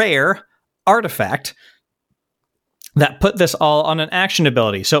 the rare artifact that put this all on an action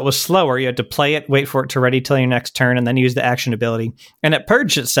ability. So it was slower. You had to play it, wait for it to ready till your next turn, and then use the action ability. And it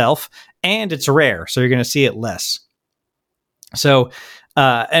purged itself, and it's rare, so you're going to see it less. So,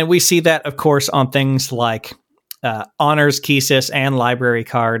 and we see that, of course, on things like Honors, Keysis, and Library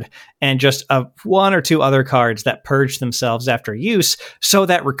Card, and just 1 or 2 other cards that purge themselves after use, so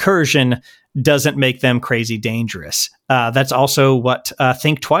that recursion doesn't make them crazy dangerous. That's also what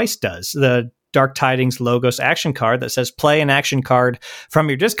Think Twice does. The Dark Tidings Logos action card that says play an action card from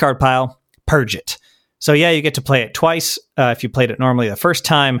your discard pile, purge it. So yeah, you get to play it twice if you played it normally the first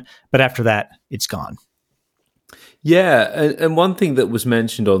time, but after that, it's gone. Yeah, and one thing that was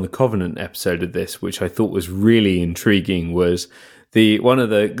mentioned on the Covenant episode of this, which I thought was really intriguing, was one of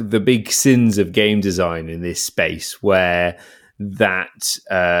the big sins of game design in this space, where that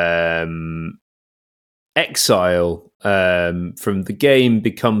exile from the game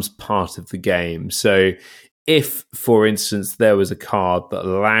becomes part of the game. So if, for instance, there was a card that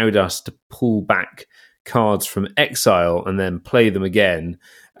allowed us to pull back cards from exile and then play them again,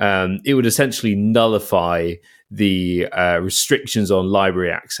 it would essentially nullify the restrictions on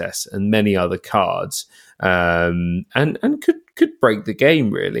library access and many other cards, and could break the game,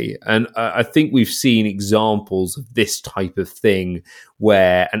 really. And I think we've seen examples of this type of thing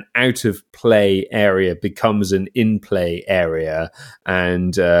where an out of play area becomes an in play area,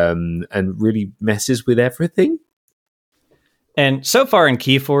 and really messes with everything. And so far in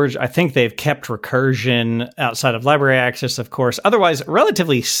KeyForge, I think they've kept recursion outside of library access, of course, otherwise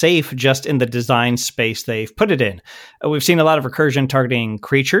relatively safe just in the design space they've put it in. We've seen a lot of recursion targeting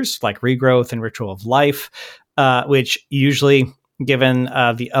creatures like Regrowth and Ritual of Life, which usually, given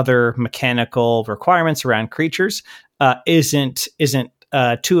the other mechanical requirements around creatures, isn't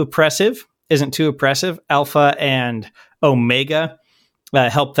too oppressive. Alpha and Omega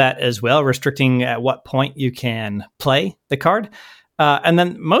help that as well, restricting at what point you can play the card. And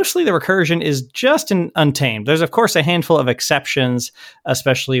then mostly the recursion is just in Untamed. There's, of course, a handful of exceptions,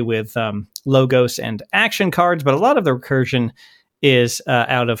 especially with Logos and action cards, but a lot of the recursion is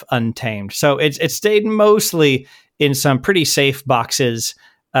out of Untamed. So it's stayed mostly in some pretty safe boxes,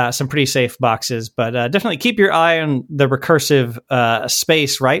 but definitely keep your eye on the recursive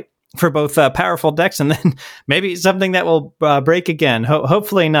space, right? for both powerful decks and then maybe something that will break again.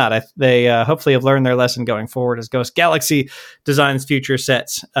 Hopefully not. They hopefully have learned their lesson going forward as Ghost Galaxy designs future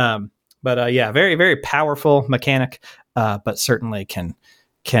sets. But very, very powerful mechanic, but certainly can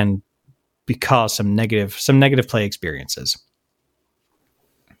cause some negative play experiences.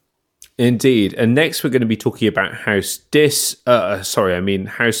 Indeed. And next we're going to be talking about House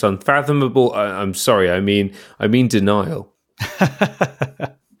House Unfathomable. I'm sorry, I mean Denial.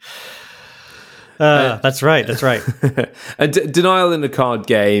 That's right. And denial in a card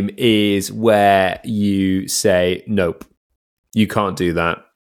game is where you say, nope, you can't do that.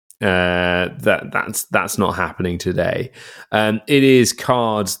 That's not happening today. It is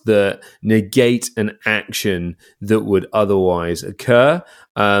cards that negate an action that would otherwise occur,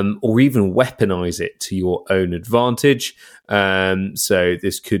 or even weaponize it to your own advantage. So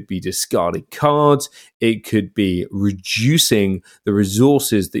this could be discarding cards. It could be reducing the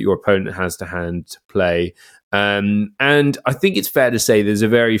resources that your opponent has to hand to play. And I think it's fair to say there's a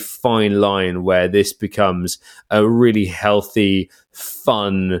very fine line where this becomes a really healthy,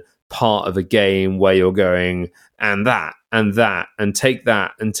 fun part of a game where you're going and that and that and take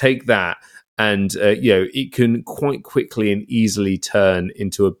that and take that. And, it can quite quickly and easily turn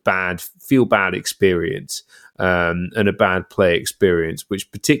into a feel bad experience and a bad play experience,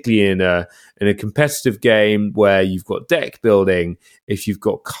 which particularly in a competitive game where you've got deck building, if you've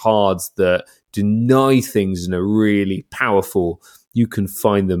got cards that deny things and are really powerful, you can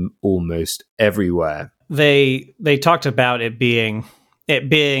find them almost everywhere. They talked about it being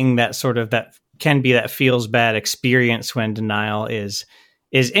that sort of that can be that feels bad experience when denial is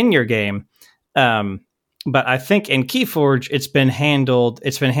in your game. But I think in KeyForge it's been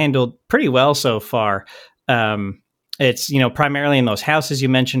handled pretty well so far. It's primarily in those houses you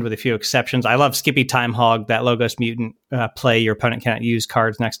mentioned with a few exceptions. I love Skippy Time Hog, that Logos Mutant play your opponent cannot use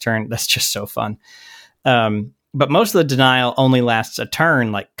cards next turn. That's just so fun. But most of the denial only lasts a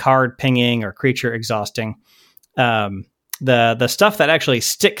turn, like card pinging or creature exhausting. The stuff that actually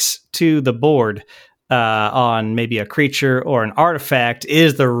sticks to the board on maybe a creature or an artifact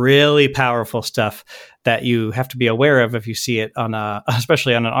is the really powerful stuff that you have to be aware of if you see it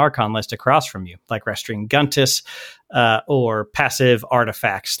especially on an Archon list across from you, like Restring Guntus or passive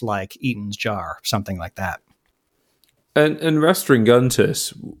artifacts like Eaton's Jar, something like that. And Restring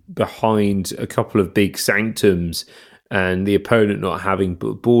Guntus behind a couple of big sanctums and the opponent not having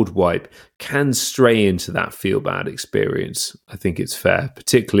board wipe can stray into that feel bad experience. I think it's fair,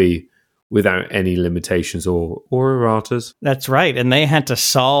 particularly without any limitations or erratas. That's right. And they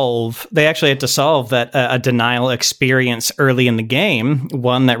actually had to solve that a denial experience early in the game,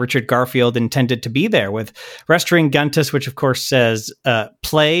 one that Richard Garfield intended to be there with Restring Guntus, which of course says,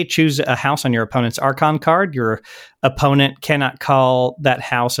 choose a house on your opponent's Archon card. Your opponent cannot call that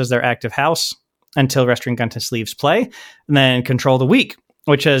house as their active house until Restring Guntus leaves play. And then Control the Weak,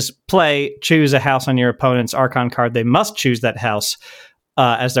 which is choose a house on your opponent's Archon card. They must choose that house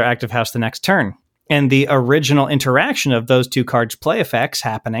as their active house the next turn. And the original interaction of those two cards' play effects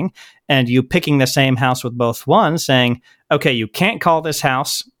happening, and you picking the same house with both ones, saying, okay, you can't call this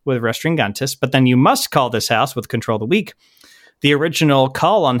house with Restring Guntus, but then you must call this house with Control the Weak. The original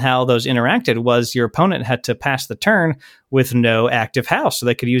call on how those interacted was your opponent had to pass the turn with no active house, so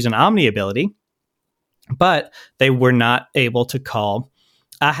they could use an Omni ability, but they were not able to call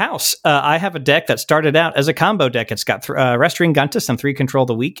a house. I have a deck that started out as a combo deck. It's got Restring Guntus and 3 Control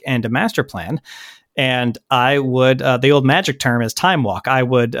the Weak and a Master Plan. And I would, the old magic term is time walk. I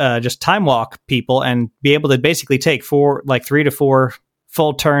would just time walk people and be able to basically take 3 to 4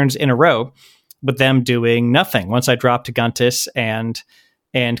 full turns in a row with them doing nothing once I dropped to Guntus and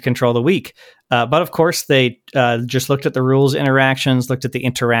Control the Weak. But of course, they just looked at the rules interactions, looked at the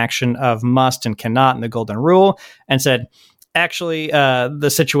interaction of must and cannot and the golden rule, and said, actually, the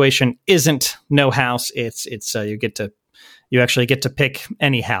situation isn't no house. It's you actually get to pick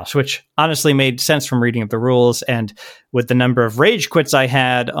any house, which honestly made sense from reading of the rules. And with the number of rage quits I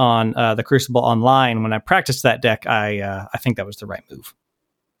had on the Crucible Online when I practiced that deck, I think that was the right move.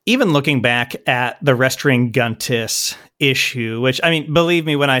 Even looking back at the Restring Guntus issue, which, I mean, believe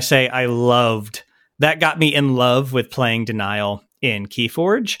me when I say I loved, that got me in love with playing Denial in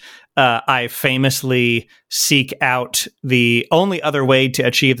KeyForge. I famously seek out the only other way to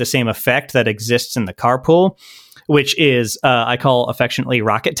achieve the same effect that exists in the carpool, which is, I call affectionately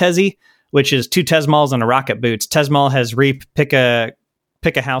Rocket Tezzy, which is 2 Tesmals and a Rocket Boots. Tesmal has Reap, pick a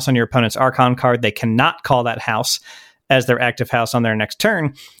house on your opponent's Archon card. They cannot call that house as their active house on their next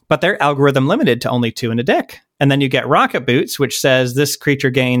turn, but they're algorithm limited to only 2 in a deck. And then you get Rocket Boots, which says this creature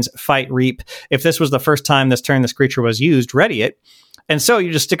gains Fight Reap. If this was the first time this turn this creature was used, ready it. And so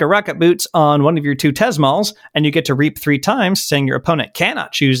you just stick a Rocket Boots on one of your 2 Tesmals, and you get to reap 3 times, saying your opponent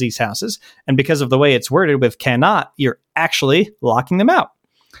cannot choose these houses. And because of the way it's worded with cannot, you're actually locking them out.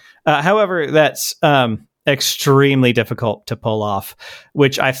 However, that's extremely difficult to pull off,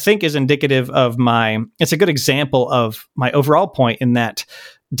 which I think is indicative of it's a good example of my overall point in that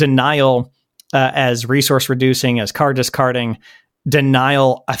denial as resource reducing, as card discarding,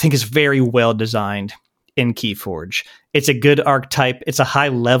 denial, I think, is very well designed in KeyForge. It's a good archetype. It's a high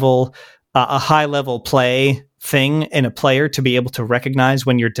level play thing in a player to be able to recognize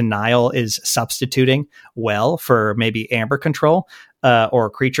when your denial is substituting well for maybe amber control or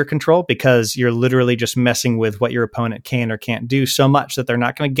creature control, because you're literally just messing with what your opponent can or can't do so much that they're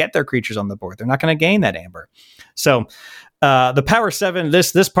not going to get their creatures on the board. They're not going to gain that amber. So the Power 7,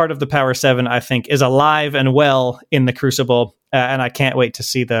 this part of the Power 7, I think, is alive and well in the Crucible, and I can't wait to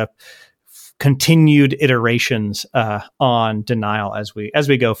see the continued iterations on denial as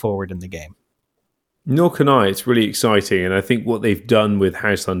we go forward in the game. Nor can I. It's really exciting. And I think what they've done with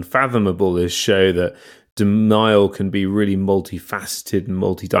House Unfathomable is show that denial can be really multifaceted and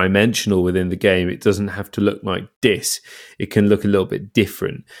multidimensional within the game. It doesn't have to look like this. It can look a little bit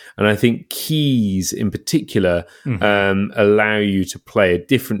different. And I think keys in particular allow you to play a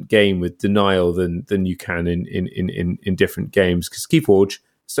different game with denial than you can in different games, because KeyForge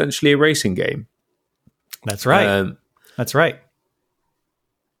essentially a racing game. That's right. That's right.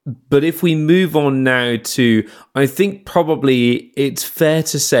 But if we move on now to, I think probably it's fair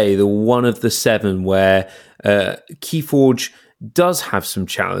to say the one of the 7 where KeyForge does have some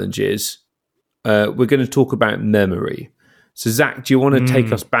challenges. We're going to talk about memory. So Zach, do you want to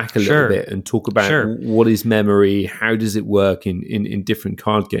take us back a little bit and talk about what is memory? How does it work in different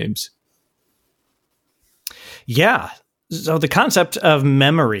card games? Yeah. So the concept of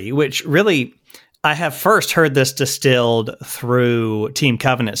memory, which really, I have first heard this distilled through Team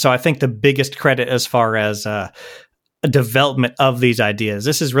Covenant. So I think the biggest credit as far as a development of these ideas,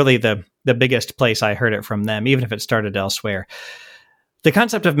 this is really the biggest place I heard it from them, even if it started elsewhere. The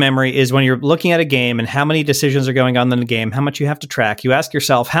concept of memory is when you're looking at a game and how many decisions are going on in the game, how much you have to track. You ask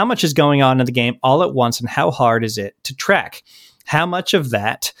yourself, how much is going on in the game all at once and how hard is it to track? How much of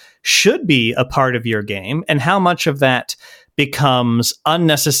that should be a part of your game and how much of that becomes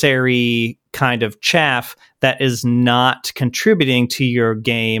unnecessary kind of chaff that is not contributing to your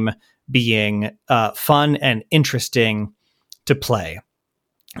game being fun and interesting to play.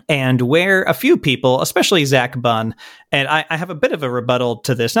 And where a few people, especially Zach Bunn, and I have a bit of a rebuttal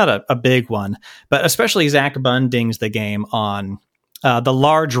to this, not a big one, but especially Zach Bunn dings the game on the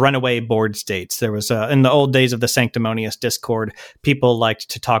large runaway board states. There was, in the old days of the Sanctimonious Discord, people liked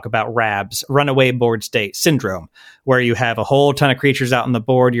to talk about RABS, runaway board state syndrome, where you have a whole ton of creatures out on the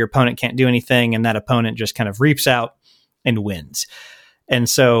board, your opponent can't do anything, and that opponent just kind of reaps out and wins. And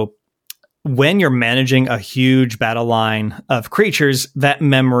so when you're managing a huge battle line of creatures, that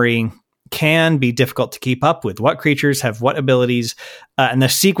memory can be difficult to keep up with. What creatures have what abilities, and the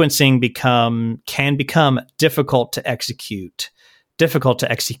sequencing can become difficult to execute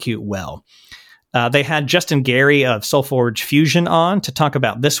well. They had Justin Gary of Soulforge Fusion on to talk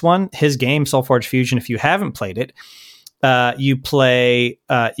about this one. His game, Soulforge Fusion, if you haven't played it,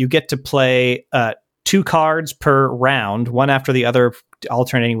 you get to play 2 cards per round, one after the other,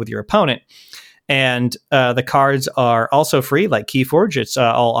 alternating with your opponent. And the cards are also free, like KeyForge. It's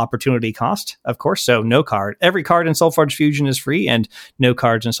all opportunity cost, of course. So no card. Every card in Soulforge Fusion is free, and no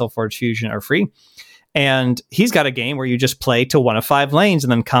cards in Soulforge Fusion are free. And he's got a game where you just play to one of 5 lanes, and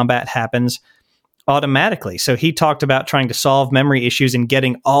then combat happens automatically. So he talked about trying to solve memory issues and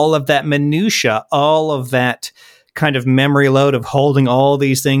getting all of that minutia, all of that kind of memory load of holding all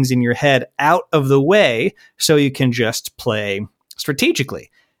these things in your head out of the way so you can just play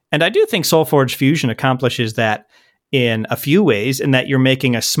strategically. And I do think Soulforge Fusion accomplishes that in a few ways, in that you're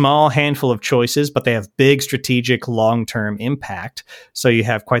making a small handful of choices, but they have big strategic long-term impact. So you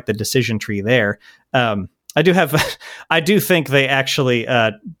have quite the decision tree there. I do think they actually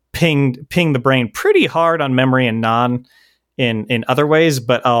ping the brain pretty hard on memory and in other ways,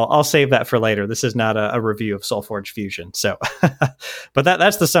 but I'll save that for later. This is not a review of Soulforge Fusion. So, but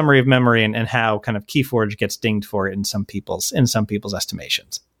that's the summary of memory and how kind of KeyForge gets dinged for it in some people's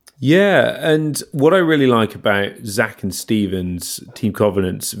estimations. Yeah, and what I really like about Zach and Steven's Team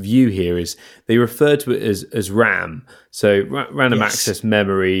Covenant's view here is they refer to it as RAM, so random access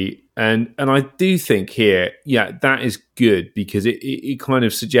memory, and I do think here, yeah, that is good because it kind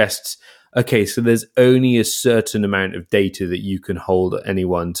of suggests, okay, so there's only a certain amount of data that you can hold at any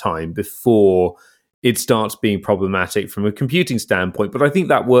one time before it starts being problematic from a computing standpoint. But I think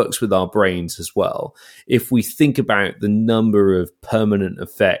that works with our brains as well. If we think about the number of permanent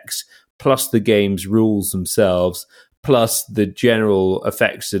effects, plus the game's rules themselves, plus the general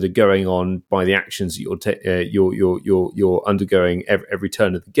effects that are going on by the actions that you're undergoing every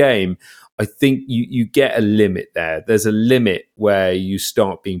turn of the game, I think you get a limit there. There's a limit where you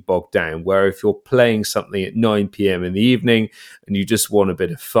start being bogged down, where if you're playing something at 9 p.m. in the evening and you just want a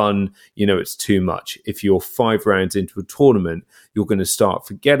bit of fun, it's too much. If you're 5 rounds into a tournament, you're going to start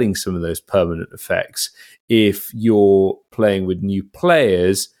forgetting some of those permanent effects. If you're playing with new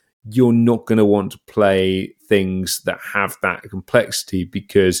players, you're not going to want to play things that have that complexity,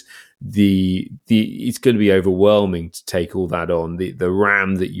 because it's going to be overwhelming to take all that on. The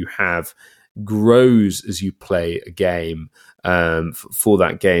RAM that you have grows as you play a game for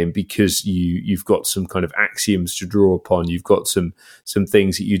that game, because you've got some kind of axioms to draw upon. You've got some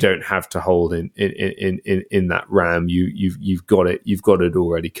things that you don't have to hold in that RAM. You've got it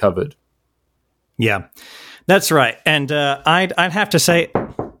already covered. Yeah, that's right. And I'd have to say.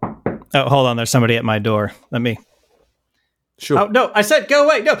 Oh, hold on. There's somebody at my door. Let me. Sure. Oh, no. I said go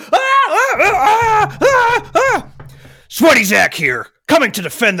away. No. Sweaty Zach here, coming to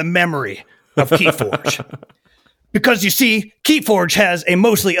defend the memory of KeyForge. Because you see, KeyForge has a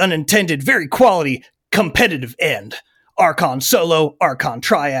mostly unintended, very quality, competitive end. Archon Solo, Archon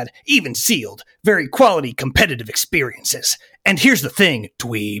Triad, even sealed. Very quality, competitive experiences. And here's the thing,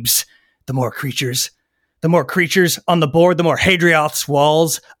 dweebs. The more creatures on the board, the more Hadrioth's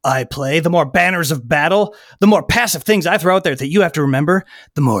walls I play, the more banners of battle, the more passive things I throw out there that you have to remember,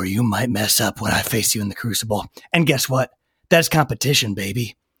 the more you might mess up when I face you in the Crucible. And guess what? That's competition,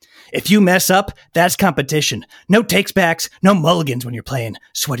 baby. If you mess up, that's competition. No takes backs, no mulligans when you're playing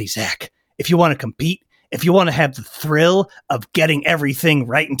Sweaty Zach. If you want to compete, if you want to have the thrill of getting everything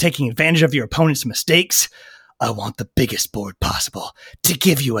right and taking advantage of your opponent's mistakes, I want the biggest board possible to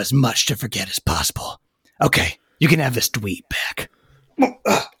give you as much to forget as possible. Okay, you can have this dweeb back.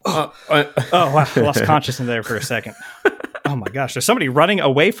 Wow, I lost consciousness there for a second. Oh my gosh, there's somebody running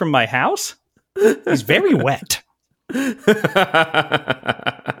away from my house? He's very wet.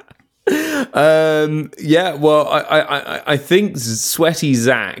 Yeah, well, I think Sweaty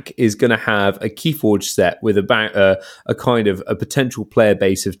Zach is going to have a KeyForge set with about a kind of a potential player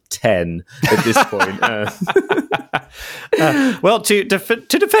base of 10 at this point. Well, to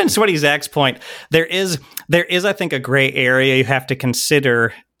defend Sweaty Zach's point, there is, I think, a gray area you have to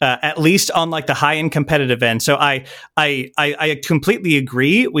consider, at least on like the high end competitive end. So I completely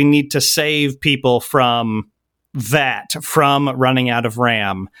agree. We need to save people from running out of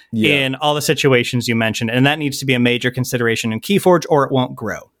RAM in all the situations you mentioned. And that needs to be a major consideration in KeyForge, or it won't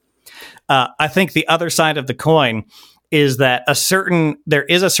grow. I think the other side of the coin is that there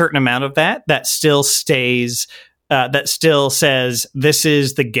is a certain amount of that still stays, that still says this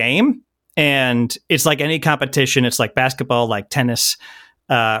is the game. And it's like any competition. It's like basketball, like tennis,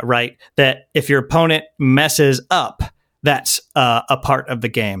 right? That if your opponent messes up, that's a part of the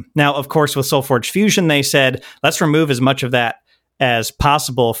game. Now, of course, with SoulForge Fusion, they said, let's remove as much of that as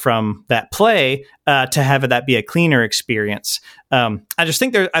possible from that play to have that be a cleaner experience. I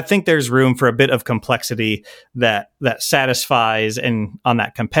think there's room for a bit of complexity that satisfies and on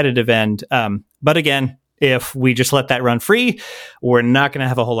that competitive end. But again, if we just let that run free, we're not going to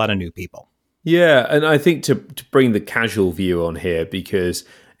have a whole lot of new people. Yeah, and I think to bring the casual view on here, because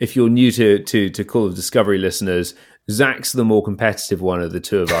if you're new to Call of Discovery listeners, Zach's the more competitive one of the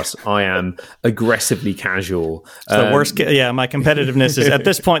two of us. I am aggressively casual. It's the worst. My competitiveness is at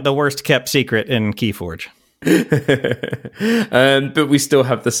this point the worst kept secret in KeyForge. But we still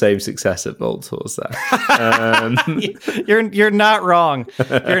have the same success at Vault Tours. You're not wrong.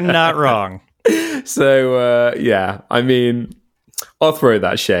 You're not wrong. So I mean, I'll throw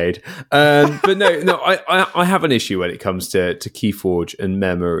that shade. But no, I have an issue when it comes to KeyForge and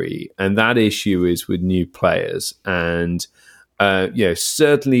memory, and that issue is with new players. And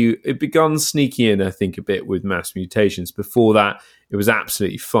certainly it began sneaky in, I think, a bit with Mass Mutations. Before that, it was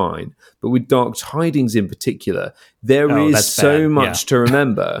absolutely fine. But with Dark Tidings in particular, there is so much to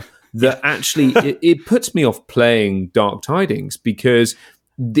remember that actually it puts me off playing Dark Tidings, because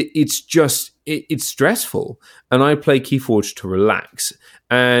it's stressful, and I play KeyForge to relax,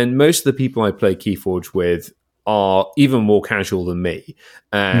 and most of the people I play KeyForge with are even more casual than me,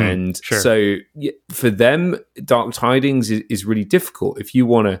 and so for them, Dark Tidings is really difficult. If you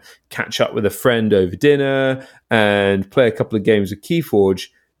want to catch up with a friend over dinner and play a couple of games of KeyForge,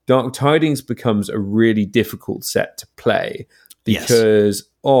 Dark Tidings becomes a really difficult set to play because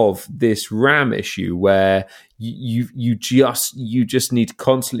of this RAM issue, where you just need to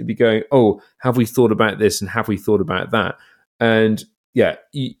constantly be going, oh, have we thought about this and have we thought about that? And yeah,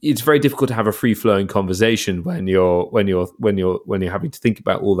 it's very difficult to have a free flowing conversation when you're having to think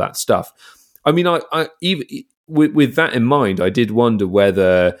about all that stuff. I mean, I even with that in mind, I did wonder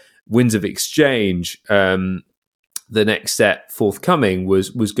whether Winds of Exchange, the next set forthcoming,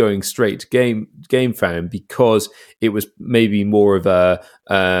 was going straight to GameFound, because it was maybe more of a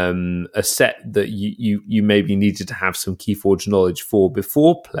set that you maybe needed to have some KeyForge knowledge for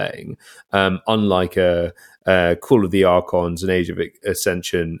before playing, unlike a Call of the Archons and Age of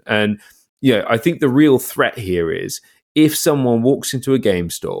Ascension. And I think the real threat here is if someone walks into a game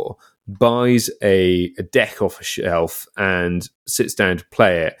store, buys a deck off a shelf and sits down to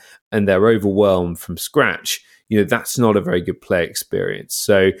play it, and they're overwhelmed from scratch, that's not a very good play experience.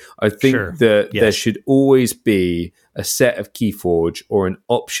 So I think there should always be a set of KeyForge or an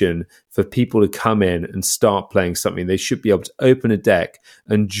option for people to come in and start playing something. They should be able to open a deck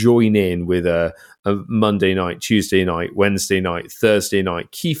and join in with a Monday night, Tuesday night, Wednesday night, Thursday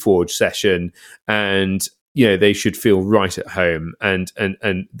night KeyForge session, and they should feel right at home, and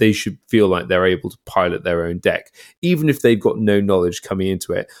they should feel like they're able to pilot their own deck, even if they've got no knowledge coming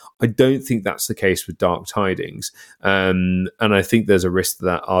into it. I don't think that's the case with Dark Tidings, and I think there's a risk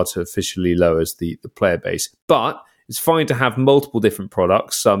that artificially lowers the player base. But it's fine to have multiple different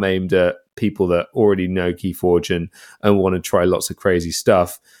products, some aimed at people that already know KeyForge and want to try lots of crazy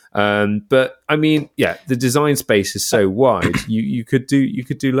stuff. But I mean, the design space is so wide. You could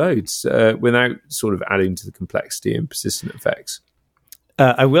do loads without sort of adding to the complexity and persistent effects.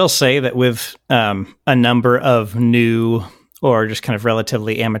 I will say that with a number of new or just kind of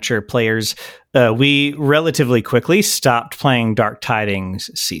relatively amateur players, we relatively quickly stopped playing Dark Tidings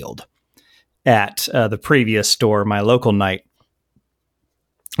sealed at the previous store. My local night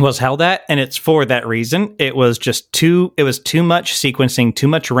was held at, and it's for that reason. It was too much sequencing, too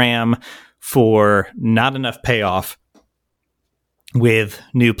much RAM for not enough payoff with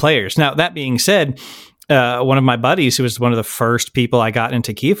new players. Now, that being said, one of my buddies, who was one of the first people I got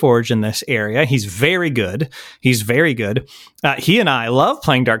into KeyForge in this area, he's very good. He and I love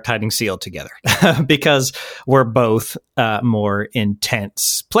playing Dark Tidings Sealed together because we're both more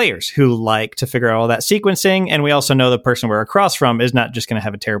intense players who like to figure out all that sequencing. And we also know the person we're across from is not just going to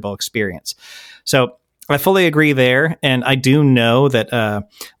have a terrible experience. So I fully agree there. And I do know that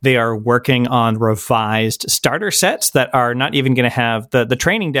they are working on revised starter sets that are not even going to have the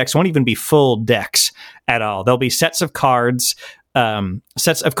training decks won't even be full decks at all. There'll be sets of cards that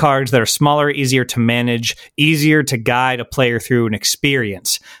are smaller, easier to manage, easier to guide a player through an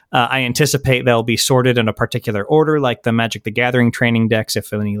experience. I anticipate they'll be sorted in a particular order, like the Magic the Gathering training decks,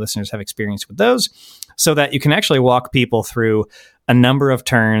 if any listeners have experience with those, so that you can actually walk people through a number of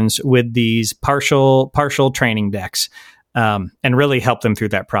turns with these partial training decks, and really help them through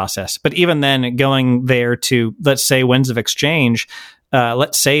that process. But even then, going there to, let's say, Winds of Exchange,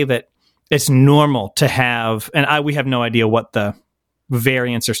 let's say that it's normal to have, and we have no idea what the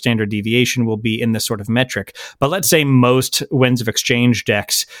variance or standard deviation will be in this sort of metric, but let's say most Winds of Exchange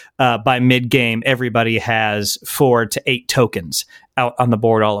decks, by mid-game, everybody has 4 to 8 tokens out on the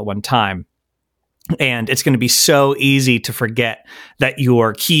board all at one time. And it's going to be so easy to forget that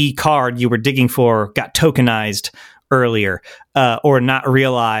your key card you were digging for got tokenized earlier, or not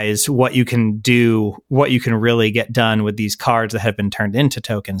realize what you can do, what you can really get done with these cards that have been turned into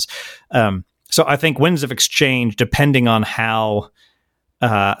tokens. So I think Winds of Exchange, depending on how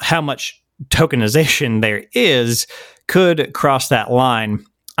much tokenization there is, could cross that line.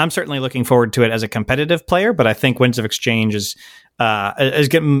 I'm certainly looking forward to it as a competitive player, but I think Winds of Exchange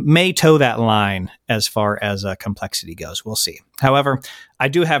may toe that line as far as complexity goes. We'll see. However, I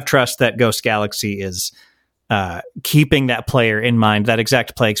do have trust that Ghost Galaxy is keeping that player in mind, that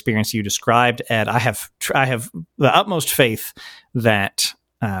exact play experience you described, Ed. I have the utmost faith that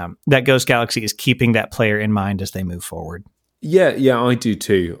Ghost Galaxy is keeping that player in mind as they move forward. Yeah, I do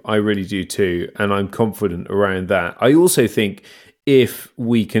too. I really do too, and I'm confident around that. I also think if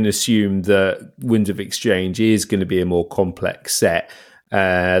we can assume that Winds of Exchange is going to be a more complex set,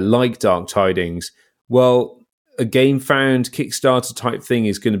 like Dark Tidings, well, a GameFound Kickstarter type thing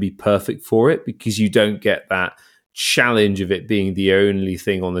is going to be perfect for it, because you don't get that challenge of it being the only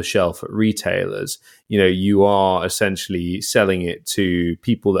thing on the shelf at retailers. You are essentially selling it to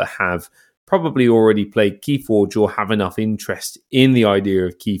people that have probably already played KeyForge or have enough interest in the idea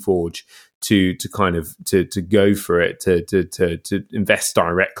of KeyForge to kind of to go for it, to invest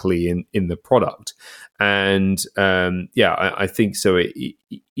directly in the product. And I think so.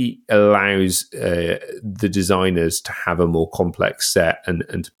 It allows the designers to have a more complex set and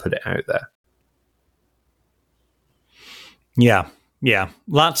to put it out there. Yeah.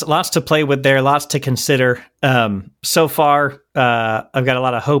 Lots to play with there, lots to consider. So far, I've got a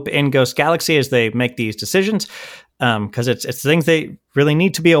lot of hope in Ghost Galaxy as they make these decisions, because it's things they really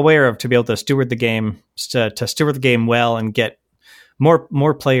need to be aware of to be able to steward the game, to steward the game well and get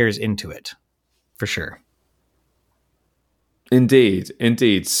more players into it, for sure.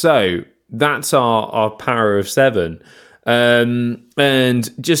 Indeed. So that's our power of 7.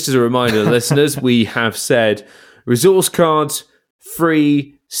 And just as a reminder, listeners, we have said resource cards,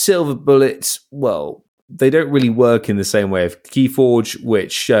 free, silver bullets. Well, they don't really work in the same way of KeyForge,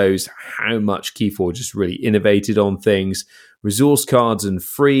 which shows how much KeyForge has really innovated on things. Resource cards and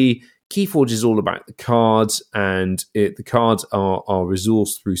free. KeyForge is all about the cards, and the cards are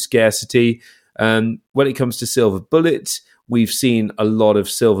resourced through scarcity. When it comes to silver bullets, we've seen a lot of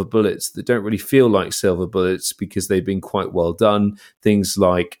silver bullets that don't really feel like silver bullets because they've been quite well done. Things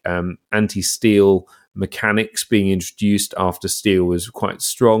like anti-steal mechanics being introduced after steel was quite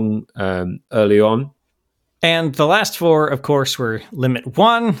strong early on. And the last 4, of course, were limit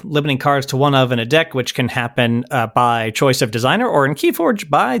 1, limiting cards to 1 of in a deck, which can happen by choice of designer, or in KeyForge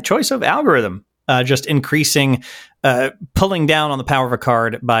by choice of algorithm. Just increasing, pulling down on the power of a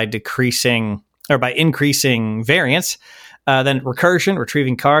card by decreasing or by increasing variance. Then recursion,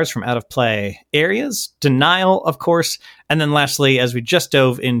 retrieving cards from out of play areas. Denial, of course. And then lastly, as we just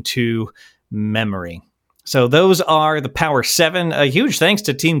dove into, memory. So those are the Power 7. A huge thanks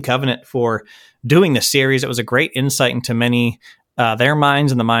to Team Covenant for doing this series. It was a great insight into many, their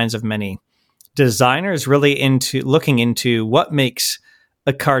minds and the minds of many designers, really into looking into what makes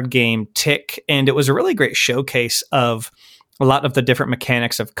a card game tick. And it was a really great showcase of a lot of the different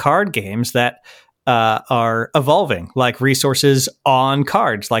mechanics of card games that are evolving, like resources on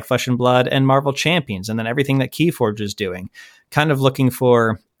cards like Flesh and Blood and Marvel Champions, and then everything that KeyForge is doing, kind of looking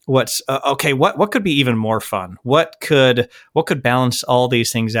for what's what could be even more fun, what could balance all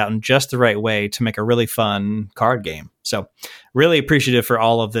these things out in just the right way to make a really fun card game. So really appreciative for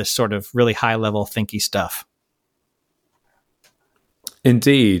all of this sort of really high level thinky stuff.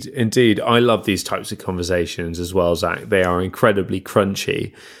 Indeed. I love these types of conversations as well, Zach. They are incredibly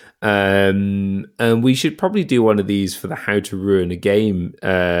crunchy. And we should probably do one of these for the How to Ruin a Game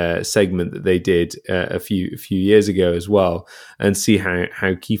segment that they did a few years ago as well, and see how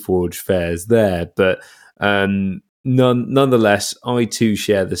KeyForge fares there. But nonetheless, I too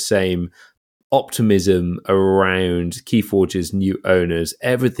share the same optimism around KeyForge's new owners.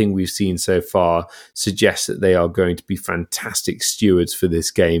 Everything we've seen so far suggests that they are going to be fantastic stewards for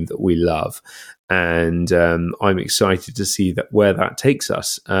this game that we love. And I'm excited to see where that takes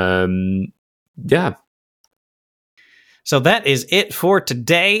us. Yeah. So that is it for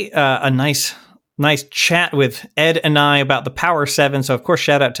today. A nice chat with Ed and I about the Power 7. So, of course,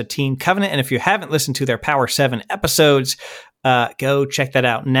 shout out to Team Covenant. And if you haven't listened to their Power 7 episodes, go check that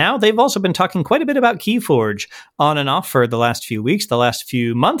out now. They've also been talking quite a bit about KeyForge on and off for the last few weeks, the last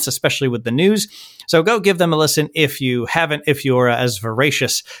few months, especially with the news. So go give them a listen if you haven't, if you're as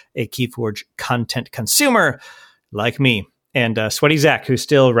voracious a KeyForge content consumer like me. And Sweaty Zach, who's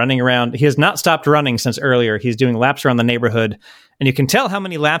still running around. He has not stopped running since earlier. He's doing laps around the neighborhood. And you can tell how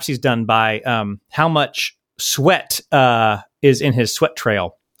many laps he's done by how much sweat is in his sweat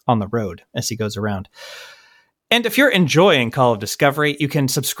trail on the road as he goes around. And if you're enjoying Call of Discovery, you can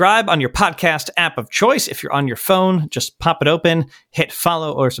subscribe on your podcast app of choice. If you're on your phone, just pop it open, hit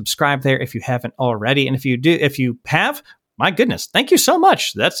follow or subscribe there if you haven't already. And if you have, my goodness, thank you so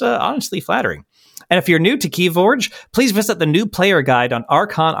much. That's honestly flattering. And if you're new to KeyForge, please visit the new player guide on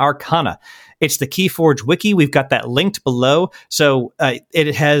Archon Arcana. It's the KeyForge wiki. We've got that linked below. So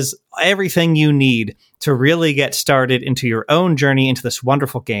it has everything you need to really get started into your own journey into this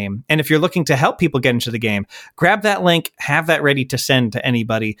wonderful game. And if you're looking to help people get into the game, grab that link, have that ready to send to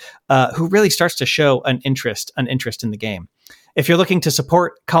anybody who really starts to show an interest in the game. If you're looking to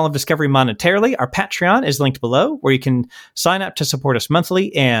support Call of Discovery monetarily, our Patreon is linked below, where you can sign up to support us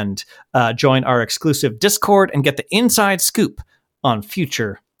monthly and join our exclusive Discord and get the inside scoop on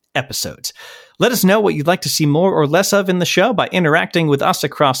future episodes. Let us know what you'd like to see more or less of in the show by interacting with us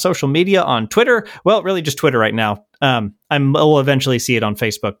across social media on Twitter. Well, really just Twitter right now. We'll eventually see it on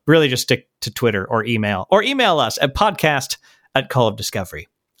Facebook. Really just stick to Twitter or email us at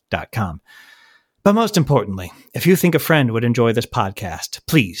podcast@callofdiscovery.com. But most importantly, if you think a friend would enjoy this podcast,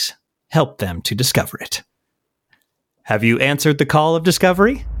 please help them to discover it. Have you answered the call of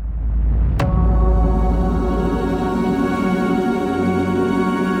discovery?